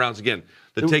 5 rounds, again,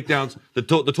 the takedowns, the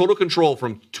total control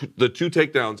from the 2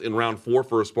 takedowns in round 4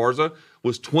 for Esparza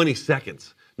was 20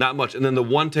 seconds. Not much. And then the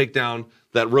 1 takedown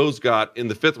that Rose got in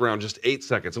the 5th round, just 8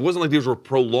 seconds. It wasn't like these were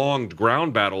prolonged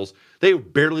ground battles. They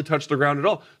barely touched the ground at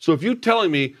all. So if you're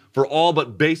telling me for all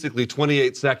but basically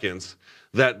 28 seconds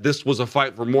that this was a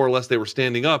fight for more or less they were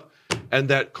standing up and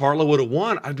that Carla would have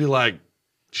won, I'd be like,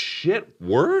 shit,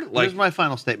 word? Like, here's my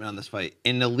final statement on this fight.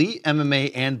 In elite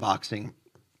MMA and boxing,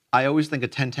 I always think a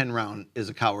 10-10 round is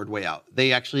a coward way out.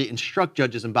 They actually instruct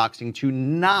judges in boxing to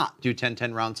not do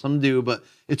 10-10 rounds. Some do, but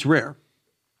it's rare.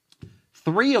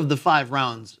 3 of the 5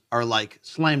 rounds are like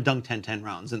slam dunk 10-10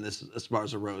 rounds in this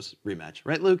Esparza Rose rematch,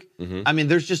 right, Luke? Mm-hmm. I mean,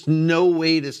 there's just no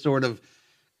way to sort of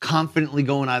confidently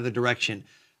go in either direction.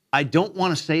 I don't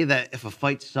want to say that if a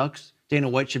fight sucks, Dana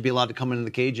White should be allowed to come into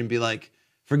the cage and be like,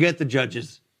 forget the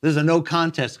judges. There's a no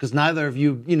contest because neither of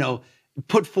you,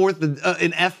 put forth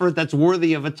an effort that's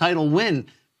worthy of a title win.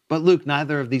 But Luke,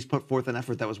 neither of these put forth an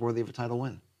effort that was worthy of a title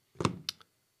win.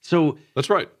 So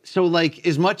that's right. So like,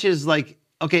 as much as like,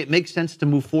 okay, it makes sense to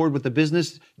move forward with the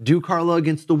business. Do Carla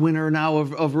against the winner now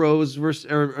of Rose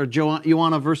versus or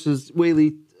Joanna versus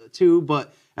Whaley too.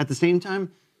 But at the same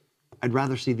time, I'd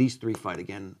rather see these 3 fight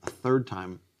again a 3rd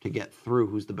time to get through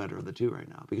who's the better of the 2 right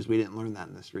now, because we didn't learn that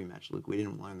in this rematch, Luke. We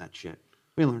didn't learn that shit.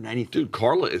 We didn't learn anything. Dude,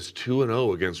 Carla is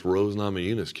 2-0 against Rose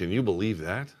Namajunas. Can you believe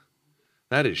that?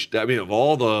 That is, I mean, of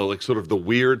all the, like, sort of the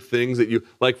weird things that you,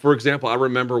 like, for example, I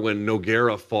remember when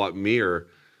Nogueira fought Mir,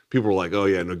 people were like, oh,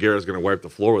 yeah, Nogueira's going to wipe the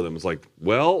floor with him. It's like,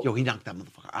 well. Yo, he knocked that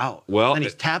motherfucker out. Well. And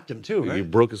he's tapped him, too, right? He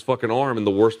broke his fucking arm in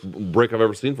the worst break I've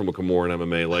ever seen from a Kimura in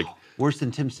MMA. Like, worse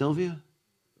than Tim Sylvia?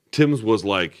 Tim's was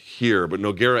like here, but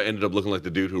Nogueira ended up looking like the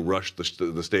dude who rushed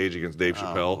the stage against Dave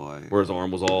Chappelle, where his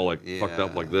arm was all like fucked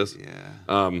up like this.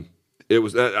 Yeah. It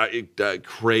was a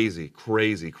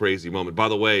crazy moment. By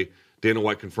the way, Dana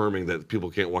White confirming that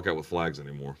people can't walk out with flags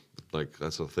anymore. Like,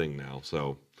 that's a thing now.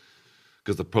 So,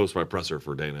 because the post-fight presser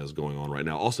for Dana is going on right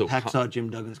now. Also, Hacksaw Jim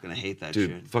Duggan's going to hate that dude,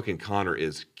 shit. Fucking Connor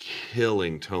is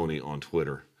killing Tony on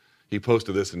Twitter. He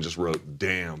posted this and just wrote,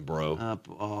 damn, bro.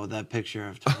 That picture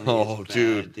of Tony Oh, is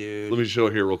bad, dude. Let me show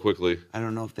it here real quickly. I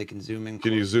don't know if they can zoom in.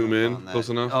 Can you zoom in close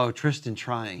enough? Oh, Tristan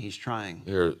trying. He's trying.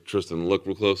 Here, Tristan, look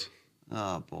real close.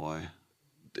 Oh, boy.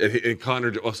 And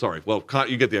Connor, oh, sorry. Well,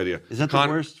 you get the idea. Is that the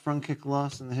worst front kick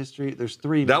loss in the history? There's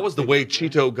 3. That was the way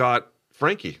Cheeto got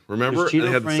Frankie, remember? And he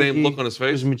had the same look on his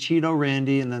face. There's Machito,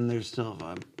 Randy, and then there's still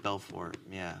Belfort.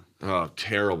 Yeah. Oh,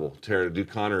 terrible. Dude,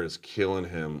 Connor is killing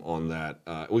him on that.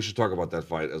 We should talk about that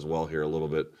fight as well here a little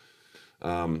bit.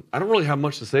 I don't really have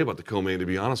much to say about the co-main, to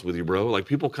be honest with you, bro. Like,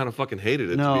 people kind of fucking hated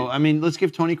it. No, I mean, let's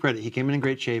give Tony credit. He came in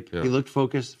great shape. Yeah. He looked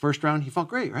focused. First round, he fought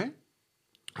great, right?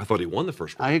 I thought he won the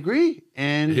first round. I agree.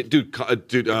 And I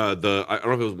don't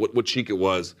know if it was what cheek it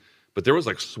was, but there was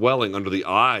like swelling under the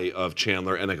eye of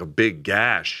Chandler and like a big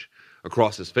gash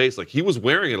across his face. Like, he was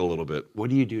wearing it a little bit. What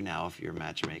do you do now if you're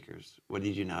matchmakers? What do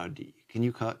you do now? Can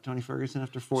you cut Tony Ferguson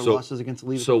after 4 losses against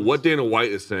elite? So what Dana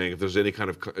White is saying, if there's any kind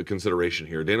of consideration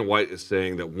here, Dana White is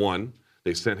saying that 1,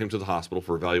 they sent him to the hospital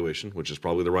for evaluation, which is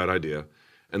probably the right idea.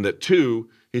 And that 2,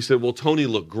 he said, well, Tony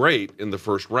looked great in the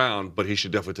first round, but he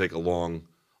should definitely take a long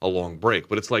break.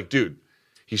 But it's like, dude.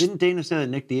 Didn't Dana say that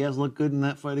Nick Diaz looked good in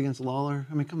that fight against Lawler?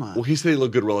 I mean, come on. Well, he said he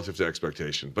looked good relative to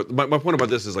expectation. But my point about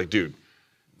this is like, dude,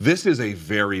 this is a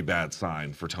very bad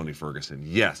sign for Tony Ferguson.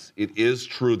 Yes, it is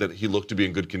true that he looked to be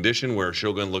in good condition, where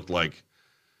Shogun looked like,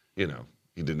 he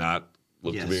did not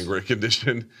look to be in great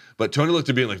condition. But Tony looked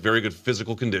to be in like very good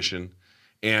physical condition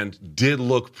and did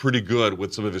look pretty good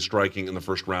with some of his striking in the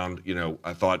first round.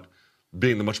 I thought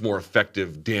being the much more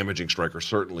effective, damaging striker,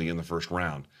 certainly in the first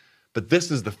round. But this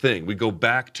is the thing. We go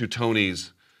back to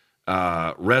Tony's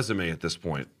resume at this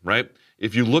point, right?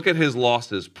 If you look at his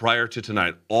losses prior to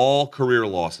tonight, all career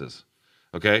losses,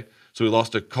 okay? So he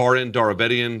lost to Karin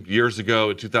Darabedian years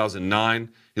ago in 2009.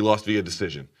 He lost via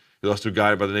decision. He lost to a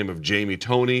guy by the name of Jamie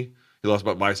Toney. He lost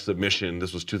by submission.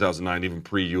 This was 2009, even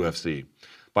pre-UFC.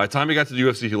 By the time he got to the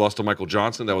UFC, he lost to Michael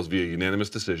Johnson. That was via unanimous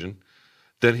decision.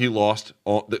 Then he lost,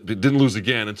 didn't lose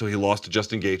again until he lost to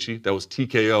Justin Gaethje. That was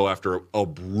TKO after a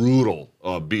brutal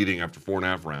beating after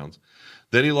 4.5 rounds.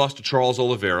 Then he lost to Charles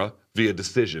Oliveira via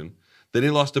decision. Then he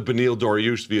lost to Beneil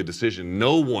Dariush via decision.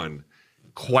 No one,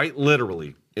 quite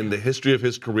literally, in the history of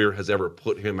his career has ever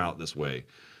put him out this way.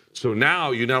 So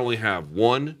now you not only have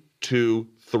 1, 2,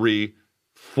 3,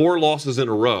 4 losses in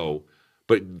a row,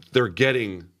 but they're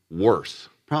getting worse.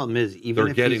 Problem is, even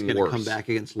if he's going to come back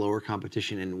against lower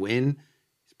competition and win,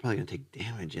 he's probably going to take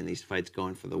damage in these fights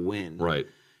going for the win. Right.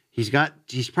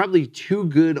 He's probably too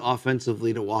good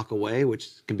offensively to walk away, which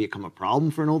can become a problem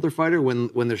for an older fighter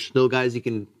when there's still guys he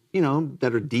can,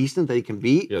 that are decent that he can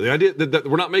beat. Yeah, the idea that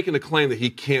we're not making a claim that he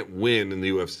can't win in the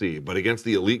UFC, but against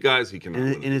the elite guys, he can.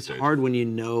 And it's hard when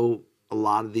a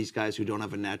lot of these guys who don't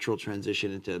have a natural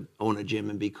transition into own a gym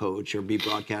and be coach or be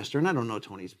broadcaster. And I don't know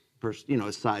Tony's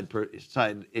side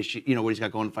issue, what he's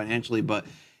got going financially, but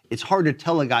it's hard to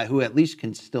tell a guy who at least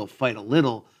can still fight a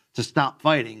little to stop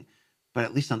fighting. But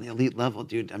at least on the elite level,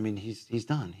 dude, I mean, he's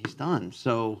done. He's done.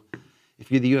 So if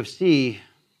you're the UFC,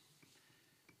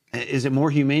 is it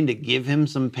more humane to give him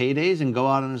some paydays and go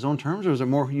out on his own terms, or is it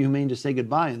more humane to say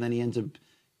goodbye and then he ends up,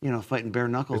 fighting bare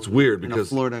knuckles? It's weird in because a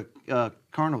Florida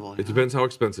carnival. It depends how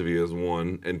expensive he is,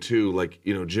 one, and two,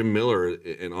 Jim Miller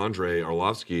and Andre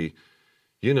Arlovsky,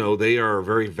 they are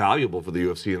very valuable for the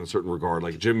UFC in a certain regard.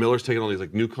 Like Jim Miller's taking all these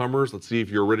newcomers. Let's see if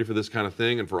you're ready for this kind of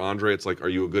thing. And for Andre, it's are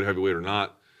you a good heavyweight or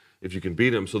not? If you can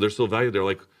beat him, so they're still valued.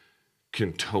 They're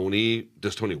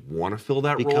does Tony want to fill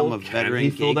that Become role? a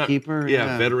veteran gatekeeper?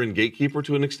 Yeah, veteran gatekeeper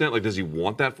to an extent. Does he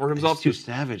want that for himself? He's too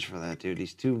savage for that, dude.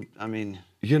 He's too, and then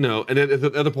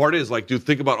the other part is, dude,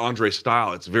 think about Andre's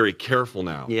style. It's very careful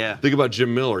now. Yeah. Think about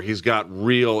Jim Miller. He's got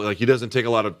real, he doesn't take a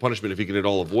lot of punishment if he can at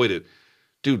all avoid it.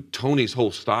 Dude, Tony's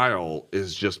whole style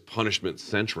is just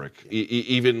punishment-centric.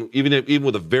 Even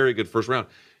with a very good first round,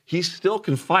 he still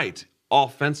can fight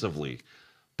offensively.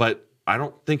 But I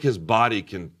don't think his body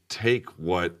can take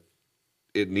what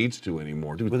it needs to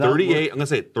anymore. Dude, 38, I'm going to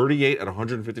say 38 at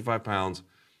 155 pounds,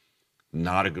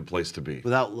 not a good place to be.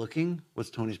 Without looking,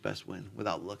 what's Tony's best win?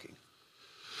 Without looking.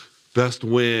 Best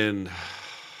win,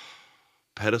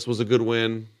 Pettis was a good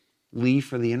win. Lee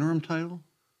for the interim title?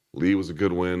 Lee was a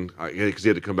good win because he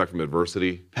had to come back from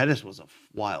adversity. Pettis was a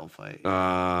wild fight.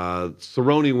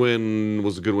 Cerrone win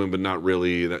was a good win, but not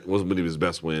really. That wasn't really his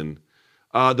best win.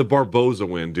 The Barboza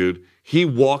win, dude. He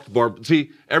walked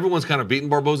See, everyone's kind of beating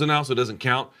Barboza now, so it doesn't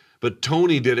count. But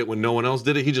Tony did it when no one else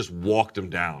did it. He just walked him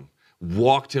down.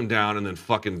 And then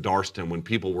fucking darsed him when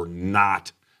people were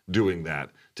not doing that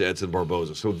to Edson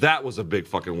Barboza. So that was a big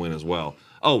fucking win as well.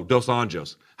 Oh, Dos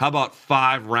Anjos. How about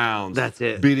 5 rounds? That's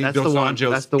it. Beating That's Dos the one.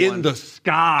 Anjos That's the in one. the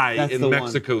sky That's in the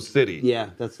Mexico one. City. Yeah,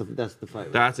 that's the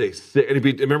fight. That's a sick. And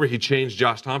remember, he changed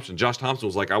Josh Thompson. Josh Thompson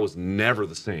was I was never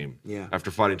the same. Yeah. After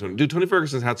fighting Tony. Dude, Tony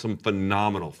Ferguson's had some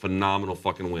phenomenal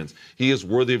fucking wins. He is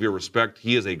worthy of your respect.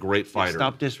 He is a great fighter.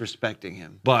 Stop disrespecting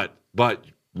him. But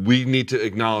we need to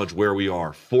acknowledge where we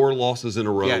are. 4 losses in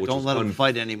a row. Yeah, which don't let him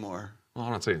fight anymore. Well,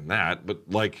 I'm not saying that, but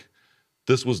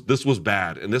this was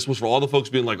bad, and this was for all the folks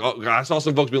being I saw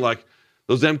some folks being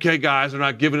those MK guys are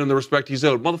not giving him the respect he's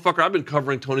owed. Motherfucker, I've been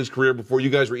covering Tony's career before you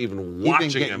guys were even watching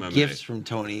MMA. Gifts from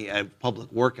Tony at public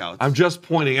workouts. I'm just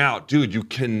pointing out, dude, you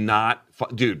cannot.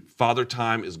 Dude, Father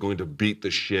Time is going to beat the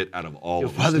shit out of all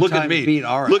of us. Look at me. Beat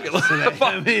our Look ass at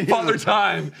Father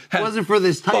Time. It wasn't for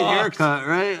this tight haircut,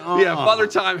 right? Oh. Yeah, Father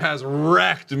Time has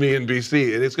wrecked me in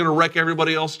BC, and it's going to wreck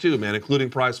everybody else too, man,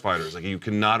 including prize fighters. You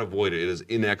cannot avoid it. It is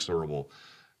inexorable.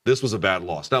 This was a bad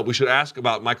loss. Now, we should ask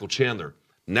about Michael Chandler.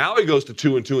 Now he goes to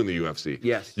 2-2 in the UFC.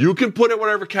 Yes. You can put it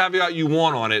whatever caveat you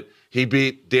want on it. He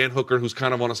beat Dan Hooker, who's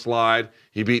kind of on a slide.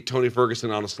 He beat Tony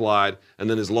Ferguson on a slide. And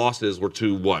then his losses were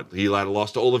to what? He had a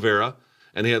loss to Oliveira.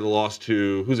 And he had a loss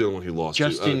to, who's the other one he lost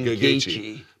Justin to?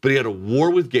 Gaethje. But he had a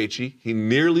war with Gaethje. He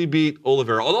nearly beat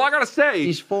Oliveira. Although I got to say.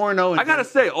 He's 4-0. I got to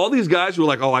say, all these guys who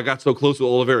are I got so close with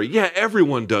Oliveira. Yeah,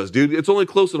 everyone does, dude. It's only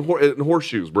close in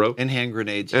horseshoes, bro. And hand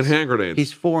grenades. And hand grenades.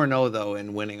 He's 4-0, though,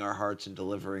 in winning our hearts and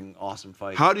delivering awesome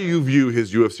fights. How do you view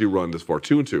his UFC run this far?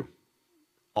 2-2.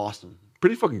 Awesome.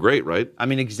 Pretty fucking great, right? I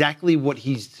mean, exactly what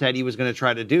he said he was going to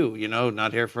try to do.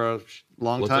 Not here for a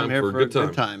long time, here for a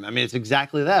good time. I mean, it's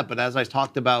exactly that. But as I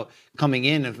talked about coming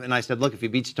in, and I said, look, if he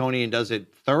beats Tony and does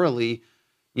it thoroughly,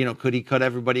 could he cut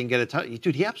everybody and get a title?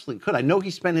 Dude, he absolutely could. I know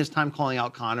he spent his time calling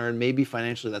out Conor, and maybe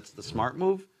financially that's the smart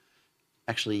move.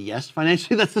 Actually, yes,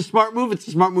 financially that's the smart move. It's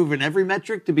the smart move in every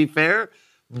metric, to be fair.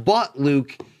 But,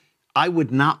 Luke, I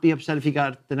would not be upset if he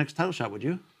got the next title shot, would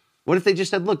you? What if they just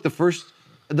said, look, the first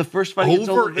fight against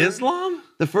Oliveira, Islam?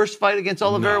 The first fight against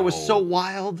Oliveira was so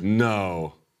wild.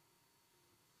 No.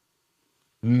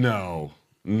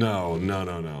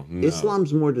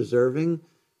 Islam's more deserving,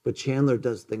 but Chandler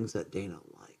does things that Dana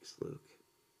likes, Luke.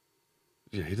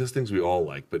 Yeah, he does things we all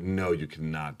like, but no, you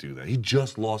cannot do that. He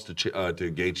just lost to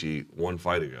Gaethje 1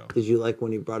 fight ago. Did you like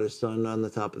when he brought his son on the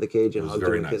top of the cage and hugged him?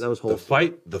 Very nice. That was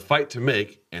wholesome. The fight to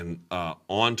make, and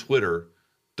on Twitter,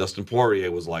 Dustin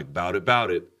Poirier was like, bout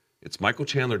it. It's Michael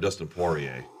Chandler, Dustin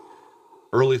Poirier.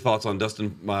 Early thoughts on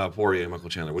Dustin Poirier and Michael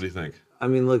Chandler. What do you think? I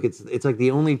mean, look, it's like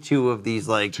the only two of these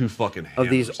like Two fucking hammers.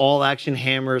 of these all action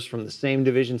hammers from the same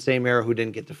division, same era, who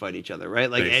didn't get to fight each other,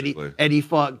 right? Like Basically. Eddie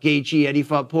fought Gaethje, Eddie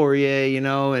fought Poirier, you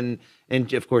know, and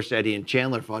of course Eddie and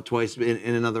Chandler fought twice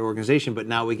in another organization. But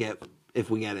now if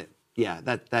we get it, yeah,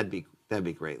 that'd be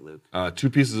great, Luke. 2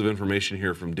 pieces of information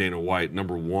here from Dana White.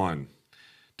 Number 1,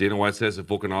 Dana White says if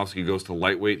Volkanovski goes to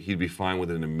lightweight, he'd be fine with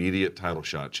an immediate title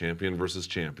shot, champion versus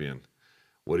champion.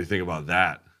 What do you think about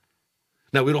that?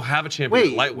 Now, we don't have a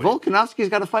champion at lightweight. Volkanovski's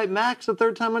got to fight Max the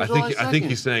third time on July 2nd. I think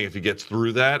he's saying if he gets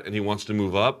through that and he wants to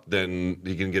move up, then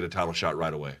he can get a title shot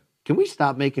right away. Can we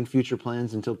stop making future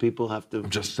plans until people have to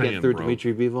get through bro.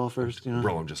 Dmitry Bivol first? You know?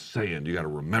 Bro, I'm just saying. You got to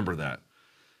remember that.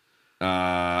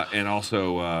 And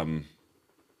also,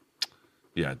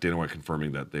 Dana White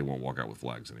confirming that they won't walk out with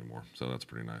flags anymore. So that's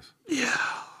pretty nice. Yeah.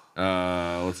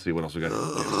 Let's see what else we got.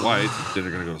 Dana White. They're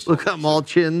going to go to Look, I'm all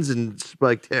chins and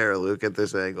spiked hair, Luke, at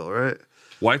this angle, right?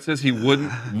 White says he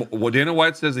wouldn't. Dana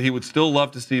White says that he would still love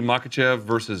to see Makhachev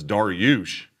versus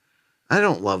Dariush. I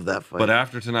don't love that fight. But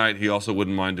after tonight, he also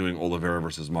wouldn't mind doing Oliveira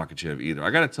versus Makhachev either.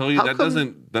 I got to tell you, that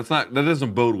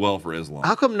doesn't bode well for Islam.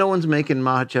 How come no one's making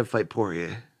Makhachev fight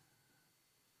Poirier?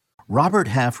 Robert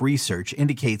Half research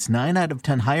indicates 9 out of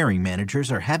 10 hiring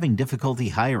managers are having difficulty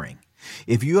hiring.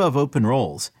 If you have open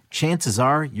roles, chances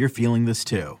are you're feeling this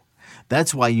too.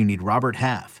 That's why you need Robert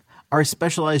Half. Our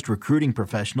specialized recruiting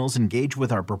professionals engage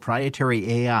with our proprietary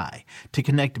AI to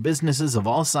connect businesses of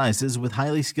all sizes with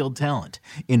highly skilled talent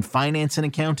in finance and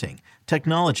accounting,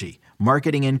 technology,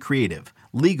 marketing and creative,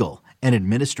 legal, and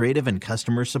administrative and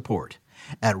customer support.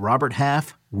 At Robert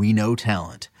Half, we know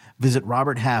talent. Visit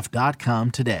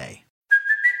roberthalf.com today.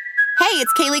 Hey,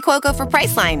 it's Kaylee Cuoco for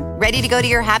Priceline. Ready to go to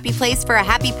your happy place for a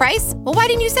happy price? Well, why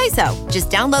didn't you say so? Just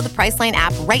download the Priceline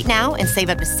app right now and save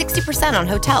up to 60% on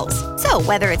hotels. So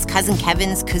whether it's Cousin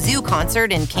Kevin's Kazoo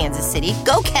Concert in Kansas City,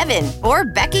 go Kevin, or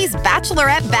Becky's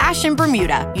Bachelorette Bash in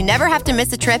Bermuda, you never have to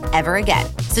miss a trip ever again.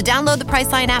 So download the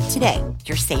Priceline app today.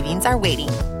 Your savings are waiting.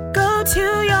 Go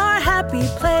to your happy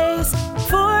place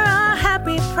for a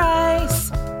happy price.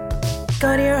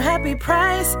 Go to your happy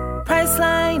price,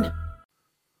 Priceline.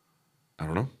 I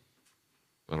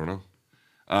don't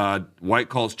know. White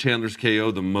calls Chandler's KO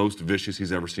the most vicious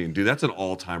he's ever seen. Dude, that's an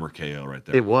all-timer KO right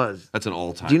there. It was. That's an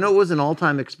all-timer. Do you know it was an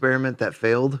all-time experiment that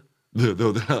failed?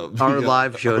 Our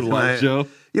live show tonight. Live show?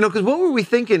 You know, because what were we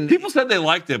thinking? People said they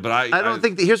liked it, but I don't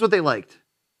think here's what they liked.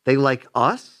 They like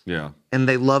us. Yeah. And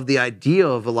they love the idea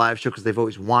of a live show because they've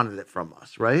always wanted it from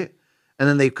us, right? And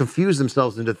then they confused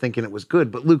themselves into thinking it was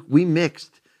good. But Luke, we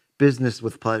mixed business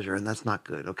with pleasure, and that's not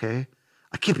good, okay?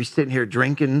 I can't be sitting here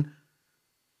drinking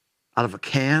out of a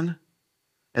can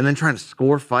and then trying to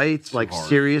score fights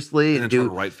seriously and do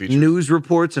news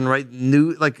reports and write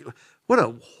what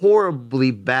a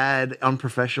horribly bad,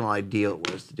 unprofessional idea it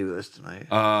was to do this tonight.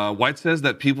 White says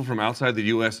that people from outside the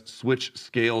U.S. switch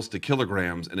scales to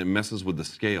kilograms and it messes with the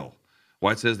scale.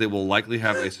 White says they will likely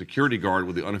have a security guard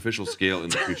with the unofficial scale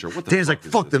in the future. What the Dan's fuck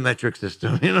like, fuck the metric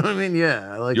system. You know what I mean?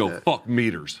 Yeah, I like that. Fuck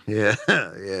meters. Yeah,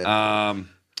 yeah.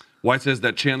 White says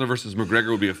that Chandler versus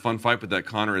McGregor would be a fun fight, but that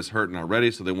Conor is hurt and not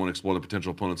ready, so they won't explore the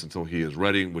potential opponents until he is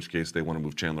ready, in which case they want to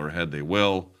move Chandler ahead. They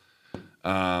will.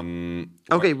 Okay.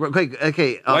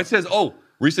 White says,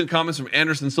 recent comments from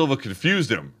Anderson Silva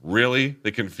confused him. Really? They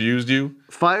confused you?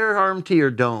 Firearm to your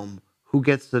dome. Who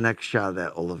gets the next shot at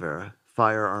that, Oliveira?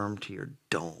 Firearm to your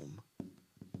dome.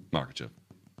 Makhachev.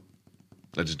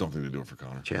 I just don't think they do it for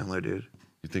Conor. Chandler, dude.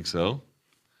 You think so?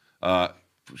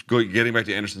 Getting back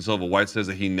to Anderson Silva, White says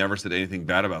that he never said anything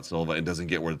bad about Silva and doesn't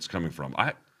get where it's coming from.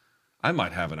 I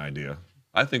might have an idea.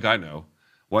 I think I know.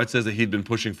 White says that he'd been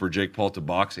pushing for Jake Paul to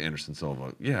box Anderson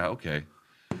Silva. Yeah, okay.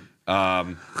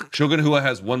 Shogun Rua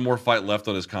has one more fight left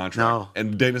on his contract. No.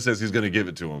 And Dana says he's going to give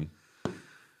it to him.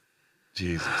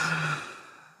 Jesus.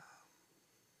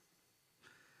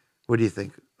 What do you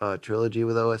think? Trilogy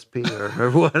with OSP or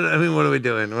what? I mean, what are we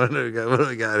doing? What do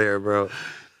we got here, bro?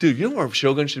 Dude, you know where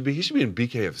Shogun should be? He should be in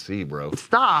BKFC, bro.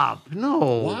 Stop. No.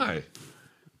 Why?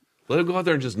 Let him go out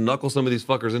there and just knuckle some of these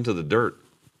fuckers into the dirt.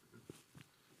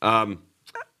 I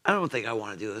don't think I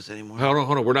want to do this anymore.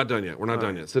 Hold on. We're not done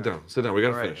yet. Sit down. We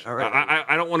got to finish. All right.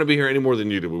 I don't want to be here any more than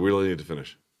you do. We really need to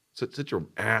finish. Sit your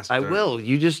ass down. I will.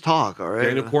 You just talk, all right?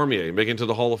 Daniel Cormier, making it to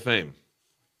the Hall of Fame.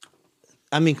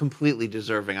 I mean, completely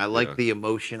deserving. I like the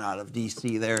emotion out of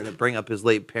DC there to bring up his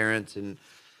late parents. And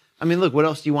I mean, look, what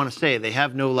else do you want to say? They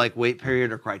have no wait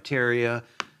period or criteria.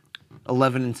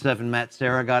 11-7 Matt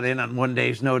Serra got in on one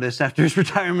day's notice after his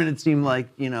retirement. It seemed like,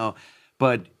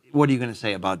 but what are you going to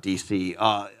say about DC?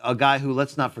 A guy who,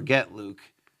 let's not forget, Luke,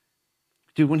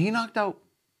 dude, when he knocked out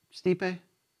Stipe,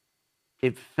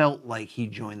 it felt like he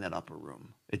joined that upper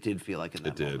room. It did feel like in that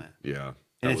It did, moment. yeah.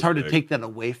 And That it's was hard big. to take that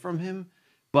away from him,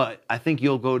 but I think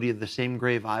you'll go to the same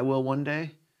grave I will one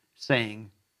day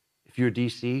saying, if you're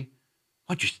DC,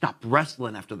 why'd you stop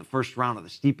wrestling after the first round of the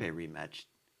Stipe rematch?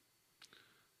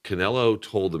 Canelo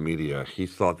told the media he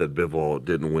thought that Bivol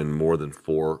didn't win more than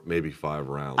 4, maybe 5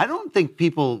 rounds. I don't think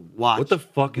people watch. What the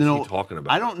fuck is he talking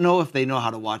about? I don't know if they know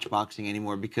how to watch boxing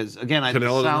anymore because, again,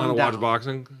 Canelo doesn't know how to watch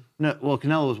boxing? No, well,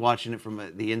 Canelo was watching it from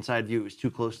the inside view. It was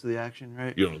too close to the action,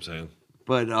 right? You know what I'm saying?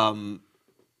 But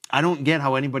I don't get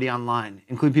how anybody online,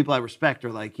 including people I respect,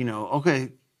 are like, okay,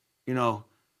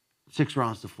 6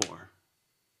 rounds to 4.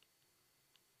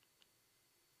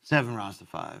 7 rounds to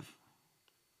 5.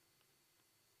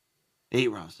 8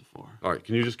 rounds to 4. All right,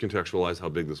 can you just contextualize how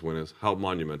big this win is? How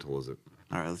monumental is it?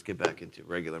 All right, let's get back into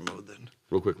regular mode then.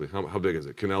 Real quickly, how big is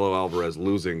it? Canelo Alvarez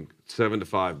losing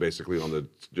 7-5 basically on the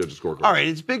judges' scorecard. All right,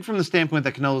 it's big from the standpoint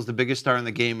that Canelo's the biggest star in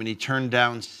the game, and he turned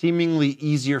down seemingly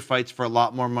easier fights for a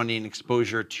lot more money and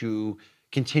exposure to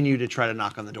continue to try to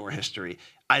knock on the door of history.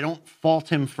 I don't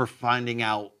fault him for finding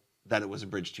out that it was a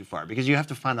bridge too far because you have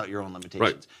to find out your own limitations.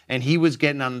 Right. And he was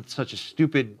getting on such a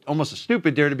stupid, almost a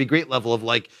stupid dare to be great level of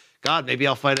like, God, maybe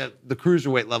I'll fight at the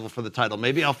cruiserweight level for the title.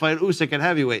 Maybe I'll fight Usyk at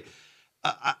heavyweight.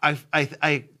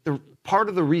 The part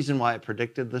of the reason why I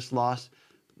predicted this loss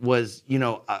was,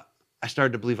 I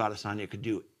started to believe Adesanya could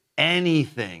do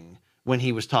anything when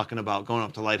he was talking about going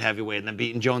up to light heavyweight and then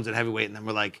beating Jones at heavyweight, and then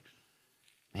we're like,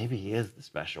 maybe he is the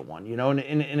special one,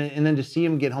 and then to see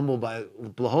him get humbled by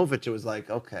Blachowicz, it was like,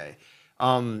 okay.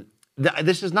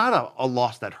 This is not a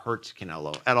loss that hurts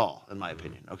Canelo at all, in my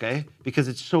opinion, okay? Because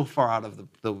it's so far out of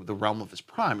the realm of his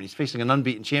prime, and he's facing an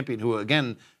unbeaten champion who,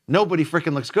 again, nobody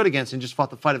freaking looks good against and just fought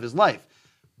the fight of his life.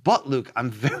 But, Luke,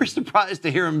 I'm very surprised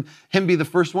to hear him be the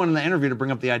first one in the interview to bring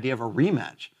up the idea of a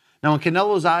rematch. Now, in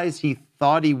Canelo's eyes, he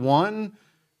thought he won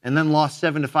and then lost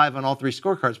 7-5 on all 3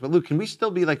 scorecards. But, Luke, can we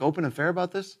still be, open and fair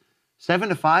about this?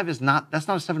 7-5 that's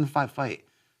not a 7-5 fight.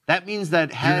 That means that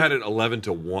You had it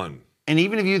 11-1. And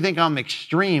even if you think I'm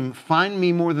extreme, find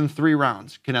me more than 3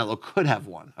 rounds Canelo could have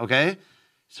won, okay?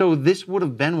 So this would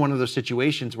have been one of those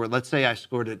situations where, let's say I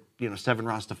scored it, 7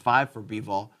 rounds to 5 for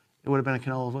Bivol, it would have been a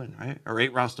Canelo win, right? Or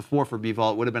 8 rounds to 4 for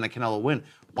Bivol, it would have been a Canelo win.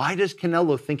 Why does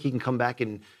Canelo think he can come back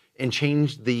and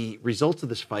change the results of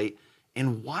this fight?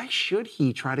 And why should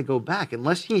he try to go back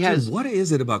unless he has... Dude, what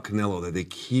is it about Canelo that they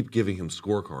keep giving him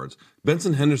scorecards?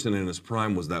 Benson Henderson in his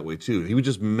prime was that way too. He would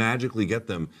just magically get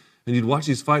them. And you'd watch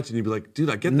these fights and you'd be like, dude,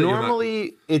 I get that.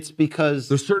 Normally, it's because...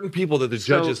 There's certain people that the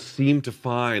judges seem to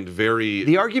find very...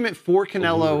 The argument for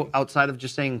Canelo, outside of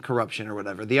just saying corruption or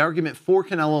whatever, the argument for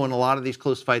Canelo in a lot of these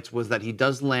close fights was that he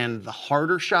does land the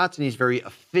harder shots and he's very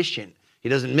efficient. He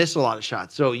doesn't miss a lot of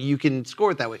shots, so you can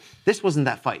score it that way. This wasn't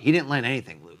that fight. He didn't land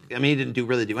anything, Luke. I mean, he didn't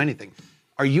really do anything.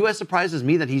 Are you as surprised as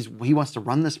me that he wants to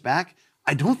run this back?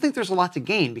 I don't think there's a lot to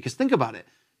gain because think about it.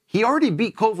 He already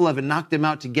beat Kovalev and knocked him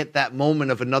out to get that moment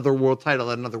of another world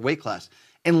title at another weight class.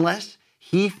 Unless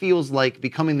he feels like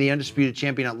becoming the undisputed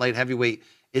champion at light heavyweight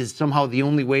is somehow the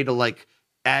only way to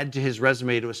add to his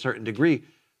resume to a certain degree,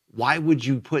 why would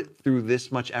you put through this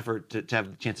much effort to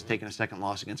have the chance of taking a second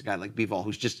loss against a guy like Bivol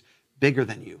who's just bigger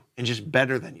than you and just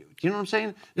better than you? Do you know what I'm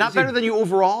saying? Not better than you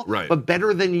overall, right, but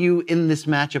better than you in this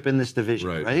matchup, in this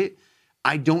division, right?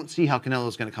 I don't see how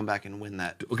Canelo's going to come back and win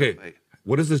that. Okay. Fight.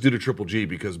 What does this do to Triple G?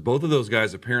 Because both of those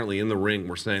guys apparently in the ring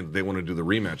were saying that they want to do the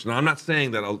rematch. Now, I'm not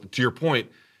saying that, to your point,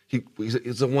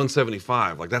 he's a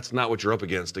 175. That's not what you're up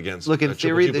against. Look, in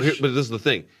theory, but this is the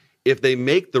thing. If they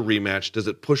make the rematch, does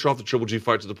it push off the Triple G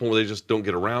fight to the point where they just don't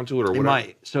get around to it or whatever? It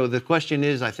might. So the question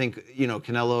is, I think,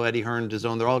 Canelo, Eddie Hearn,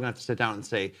 DAZN, they're all going to have to sit down and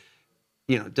say,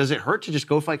 does it hurt to just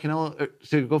go fight Canelo,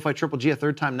 to go fight Triple G a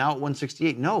third time now at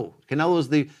 168? No. Canelo's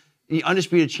the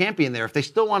undisputed champion there. If they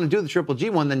still want to do the Triple G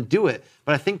one, then do it.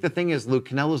 But I think the thing is, Luke,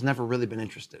 Canelo's never really been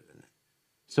interested in it.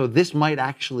 So this might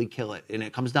actually kill it. And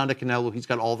it comes down to Canelo. He's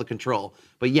got all the control.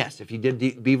 But yes, if you did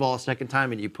Bivol a second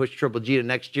time and you push Triple G to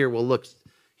next year, well, look,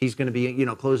 he's going to be,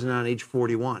 closing on age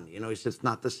 41. He's just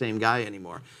not the same guy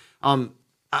anymore.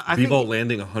 Bivol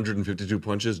landing 152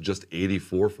 punches, just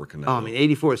 84 for Canelo. Oh,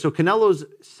 84. So Canelo's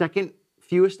second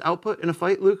fewest output in a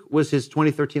fight, Luke, was his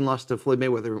 2013 loss to Floyd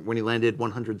Mayweather when he landed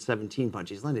 117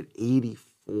 punches. He's landed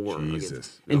 84.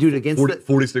 Jesus. And dude, against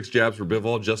 46 jabs for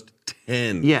Bivol, just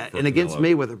 10. Yeah, and Canelo. against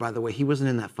Mayweather, by the way, he wasn't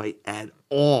in that fight at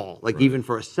all. Even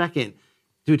for a second.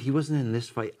 Dude, he wasn't in this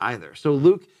fight either. So,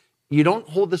 Luke, you don't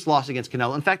hold this loss against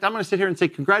Canelo. In fact, I'm going to sit here and say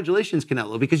congratulations,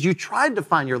 Canelo, because you tried to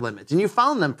find your limits, and you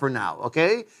found them for now,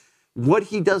 okay? What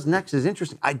he does next is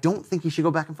interesting. I don't think he should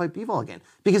go back and fight Bivol again.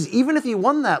 Because even if he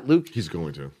won that, Luke... He's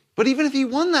going to. But even if he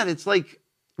won that, it's like,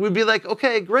 we'd be like,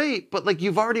 okay, great, but like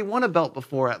you've already won a belt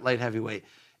before at light heavyweight.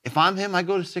 If I'm him, I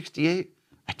go to 68.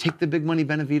 I take the big money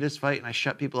Benavidez fight and I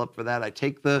shut people up for that. I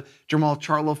take the Jermall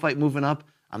Charlo fight moving up.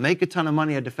 I make a ton of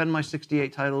money. I defend my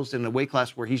 68 titles in the weight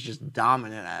class where he's just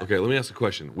dominant at. Okay, let me ask a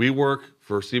question. We work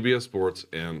for CBS Sports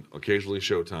and occasionally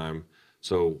Showtime,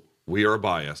 so we are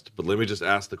biased. But let me just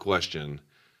ask the question.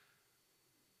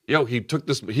 He took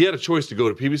this. He had a choice to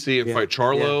go to PBC and fight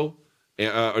Charlo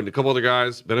and a couple other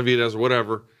guys, Benavidez or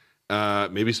whatever,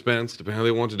 maybe Spence, depending how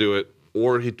they want to do it.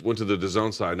 Or he went to the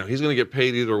DAZN side. Now, he's going to get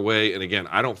paid either way. And again,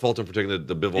 I don't fault him for taking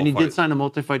the Bivol fight. And he did sign a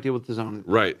multi-fight deal with DAZN.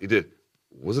 Right, he did.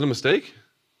 Was it a mistake?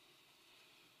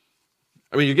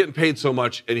 I mean, you're getting paid so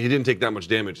much, and he didn't take that much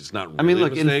damage. It's not really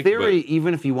look, a mistake. In theory,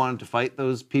 even if he wanted to fight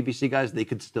those PBC guys, they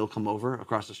could still come over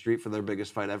across the street for their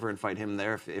biggest fight ever and fight him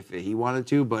there if he wanted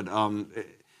to. But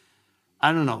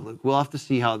I don't know. Look, we'll have to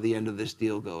see how the end of this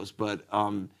deal goes. But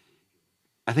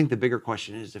I think the bigger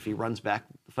question is if he runs back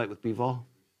the fight with Bivol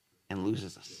and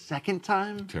loses a second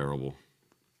time. Terrible.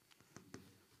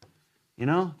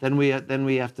 Then we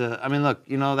have to. I mean, look,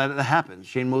 that happens.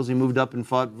 Shane Mosley moved up and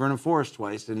fought Vernon Forrest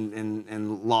twice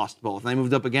and lost both. And they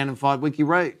moved up again and fought Winky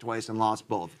Wright twice and lost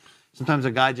both. Sometimes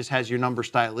a guy just has your number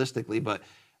stylistically, but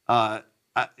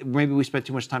maybe we spent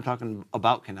too much time talking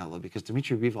about Canelo because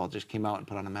Dimitri Bivol just came out and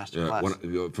put on a master class.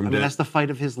 That's the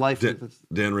fight of his life.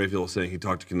 Dan Raphael was saying he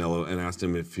talked to Canelo and asked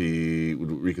him if he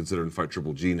would reconsider and fight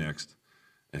Triple G next,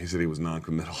 and he said he was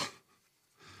non-committal.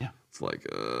 It's like,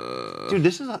 dude,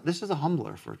 this is a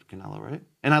humbler for Canelo, right?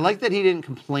 And I like that he didn't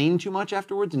complain too much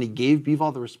afterwards, and he gave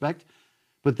Bivol the respect.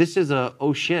 But this is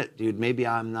oh shit, dude, maybe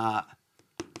I'm not.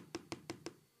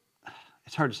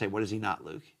 It's hard to say. What is he not,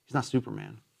 Luke? He's not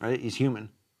Superman, right? He's human.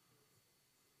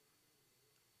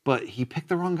 But he picked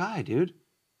the wrong guy, dude.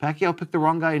 Pacquiao picked the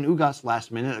wrong guy in Ugas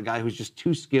last minute, a guy who's just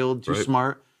too skilled, too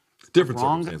smart. Different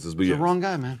circumstances, but the wrong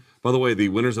guy, man. By the way, the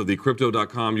winners of the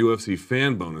Crypto.com UFC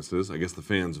fan bonuses, I guess the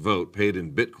fans vote, paid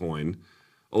in Bitcoin.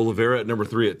 Oliveira at number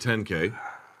 3 at 10K.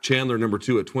 Chandler number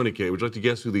 2 at 20K. Would you like to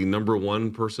guess who the number 1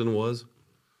 person was?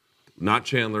 Not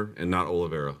Chandler and not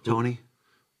Oliveira. Tony?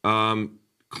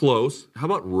 Close. How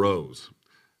about Rose?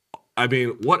 I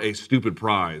mean, what a stupid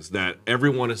prize that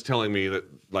everyone is telling me that,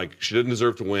 like, she didn't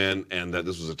deserve to win and that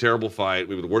this was a terrible fight.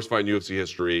 We were the worst fight in UFC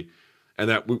history. And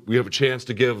that we have a chance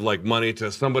to give, like, money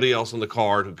to somebody else on the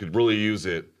card who could really use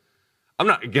it. I'm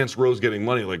not against Rose getting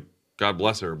money, like, God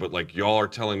bless her, but, like, y'all are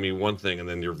telling me one thing and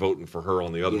then you're voting for her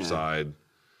on the other side.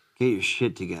 Get your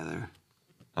shit together.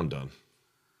 I'm done.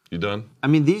 You done? I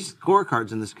mean, these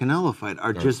scorecards in this Canelo fight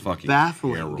are just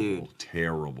baffling, terrible, dude.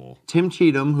 Terrible. Tim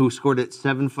Cheatham, who scored at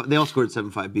 7-5, they all scored at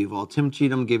 7-5 Bivol. Tim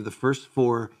Cheatham gave the first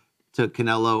 4 to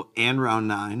Canelo and round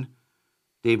 9.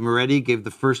 Dave Moretti gave the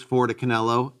first 4 to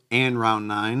Canelo and round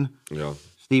 9. Yeah.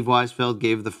 Steve Weisfeld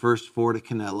gave the first 4 to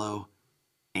Canelo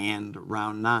and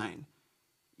round 9.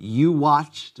 You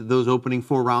watched those opening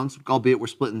 4 rounds, albeit we're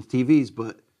splitting TVs,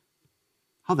 but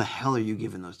how the hell are you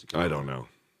giving those to Canelo? I don't know.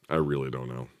 I really don't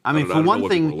know. I mean, for one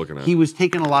thing, he was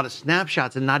taking a lot of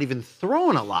snapshots and not even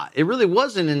throwing a lot. It really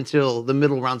wasn't until the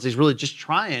middle rounds he's really just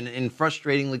trying and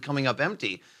frustratingly coming up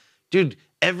empty. Dude,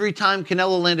 every time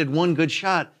Canelo landed one good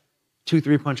shot,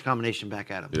 2-3 punch combination back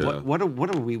at him. Yeah. What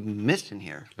are we missing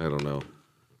here? I don't know.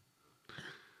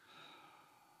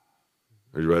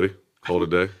 Are you ready? Call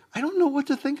it a day? I don't know what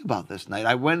to think about this night.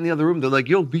 I went in the other room. They're like,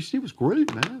 yo, BC was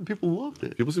great, man. People loved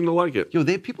it. People seem to like it. Yo,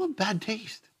 people have bad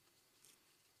taste.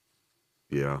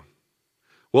 Yeah.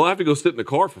 Well, I have to go sit in the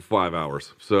car for 5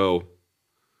 hours. So,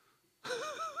 can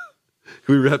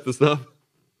we wrap this up?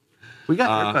 We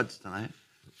got haircuts tonight.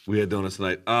 We had donuts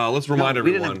tonight. Let's remind everyone.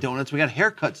 We didn't have donuts. We got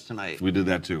haircuts tonight. We did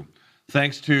that too.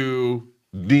 Thanks to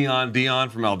Dion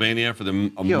from Albania for the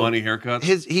money haircuts.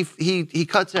 He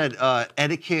cuts at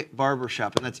Etiquette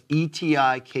Barbershop, and that's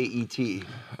Etiket,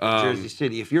 Jersey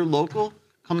City. If you're local,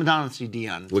 come down and see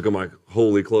Dion. Look at my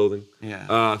holy clothing.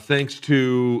 Yeah. Thanks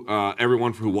to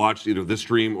everyone who watched either this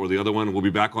stream or the other one. We'll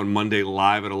be back on Monday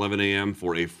live at 11 a.m.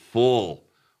 for a full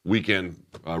weekend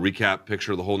recap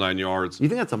picture of the whole 9 yards. You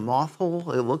think that's a moth hole?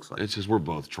 It looks like. It's just we're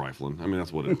both trifling. I mean,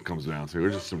 that's what it comes down to.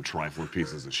 We're just some trifling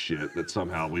pieces of shit that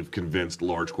somehow we've convinced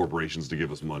large corporations to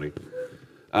give us money.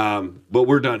 But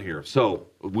we're done here. So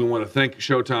we want to thank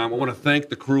Showtime. I want to thank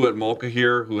the crew at Molka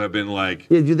here who have been like...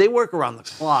 Yeah, dude, they work around the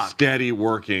clock. Steady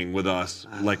working with us,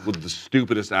 like with the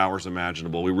stupidest hours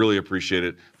imaginable. We really appreciate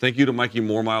it. Thank you to Mikey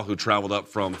Mormile who traveled up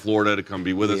from Florida to come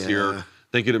be with us here.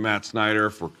 Thank you to Matt Snyder,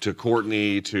 to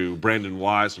Courtney, to Brandon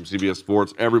Wise from CBS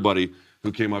Sports, everybody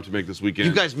who came up to make this weekend.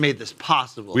 You guys made this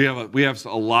possible. We have a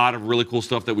lot of really cool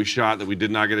stuff that we shot that we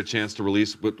did not get a chance to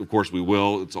release, but of course we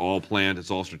will. It's all planned. It's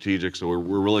all strategic, so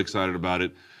we're really excited about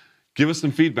it. Give us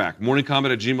some feedback.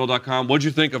 morningcombat@gmail.com. What'd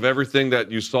you think of everything that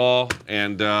you saw?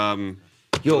 And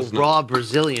Yo, raw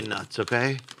Brazilian nuts,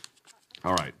 okay?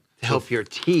 all right. To help your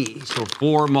tea. So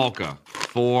for Malka,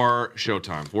 for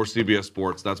Showtime, for CBS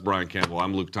Sports, that's Brian Campbell.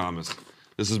 I'm Luke Thomas.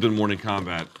 This has been Morning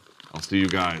Combat. I'll see you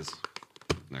guys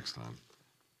next time.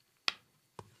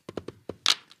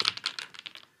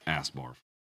 Ass barf.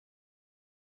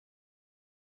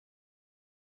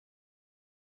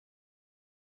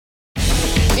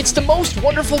 It's the most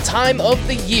wonderful time of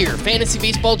the year. Fantasy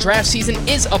baseball draft season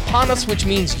is upon us, which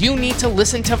means you need to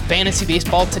listen to Fantasy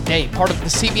Baseball Today, part of the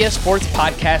CBS Sports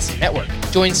Podcast Network.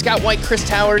 Join Scott White, Chris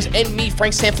Towers, and me,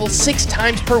 Frank Stanfield, 6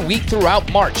 times per week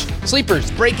throughout March.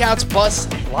 Sleepers, breakouts,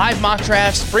 busts, live mock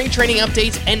drafts, spring training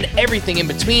updates, and everything in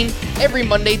between every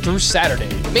Monday through Saturday.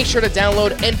 Make sure to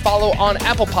download and follow on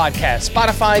Apple Podcasts,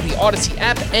 Spotify, the Odyssey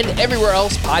app, and everywhere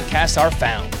else podcasts are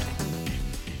found.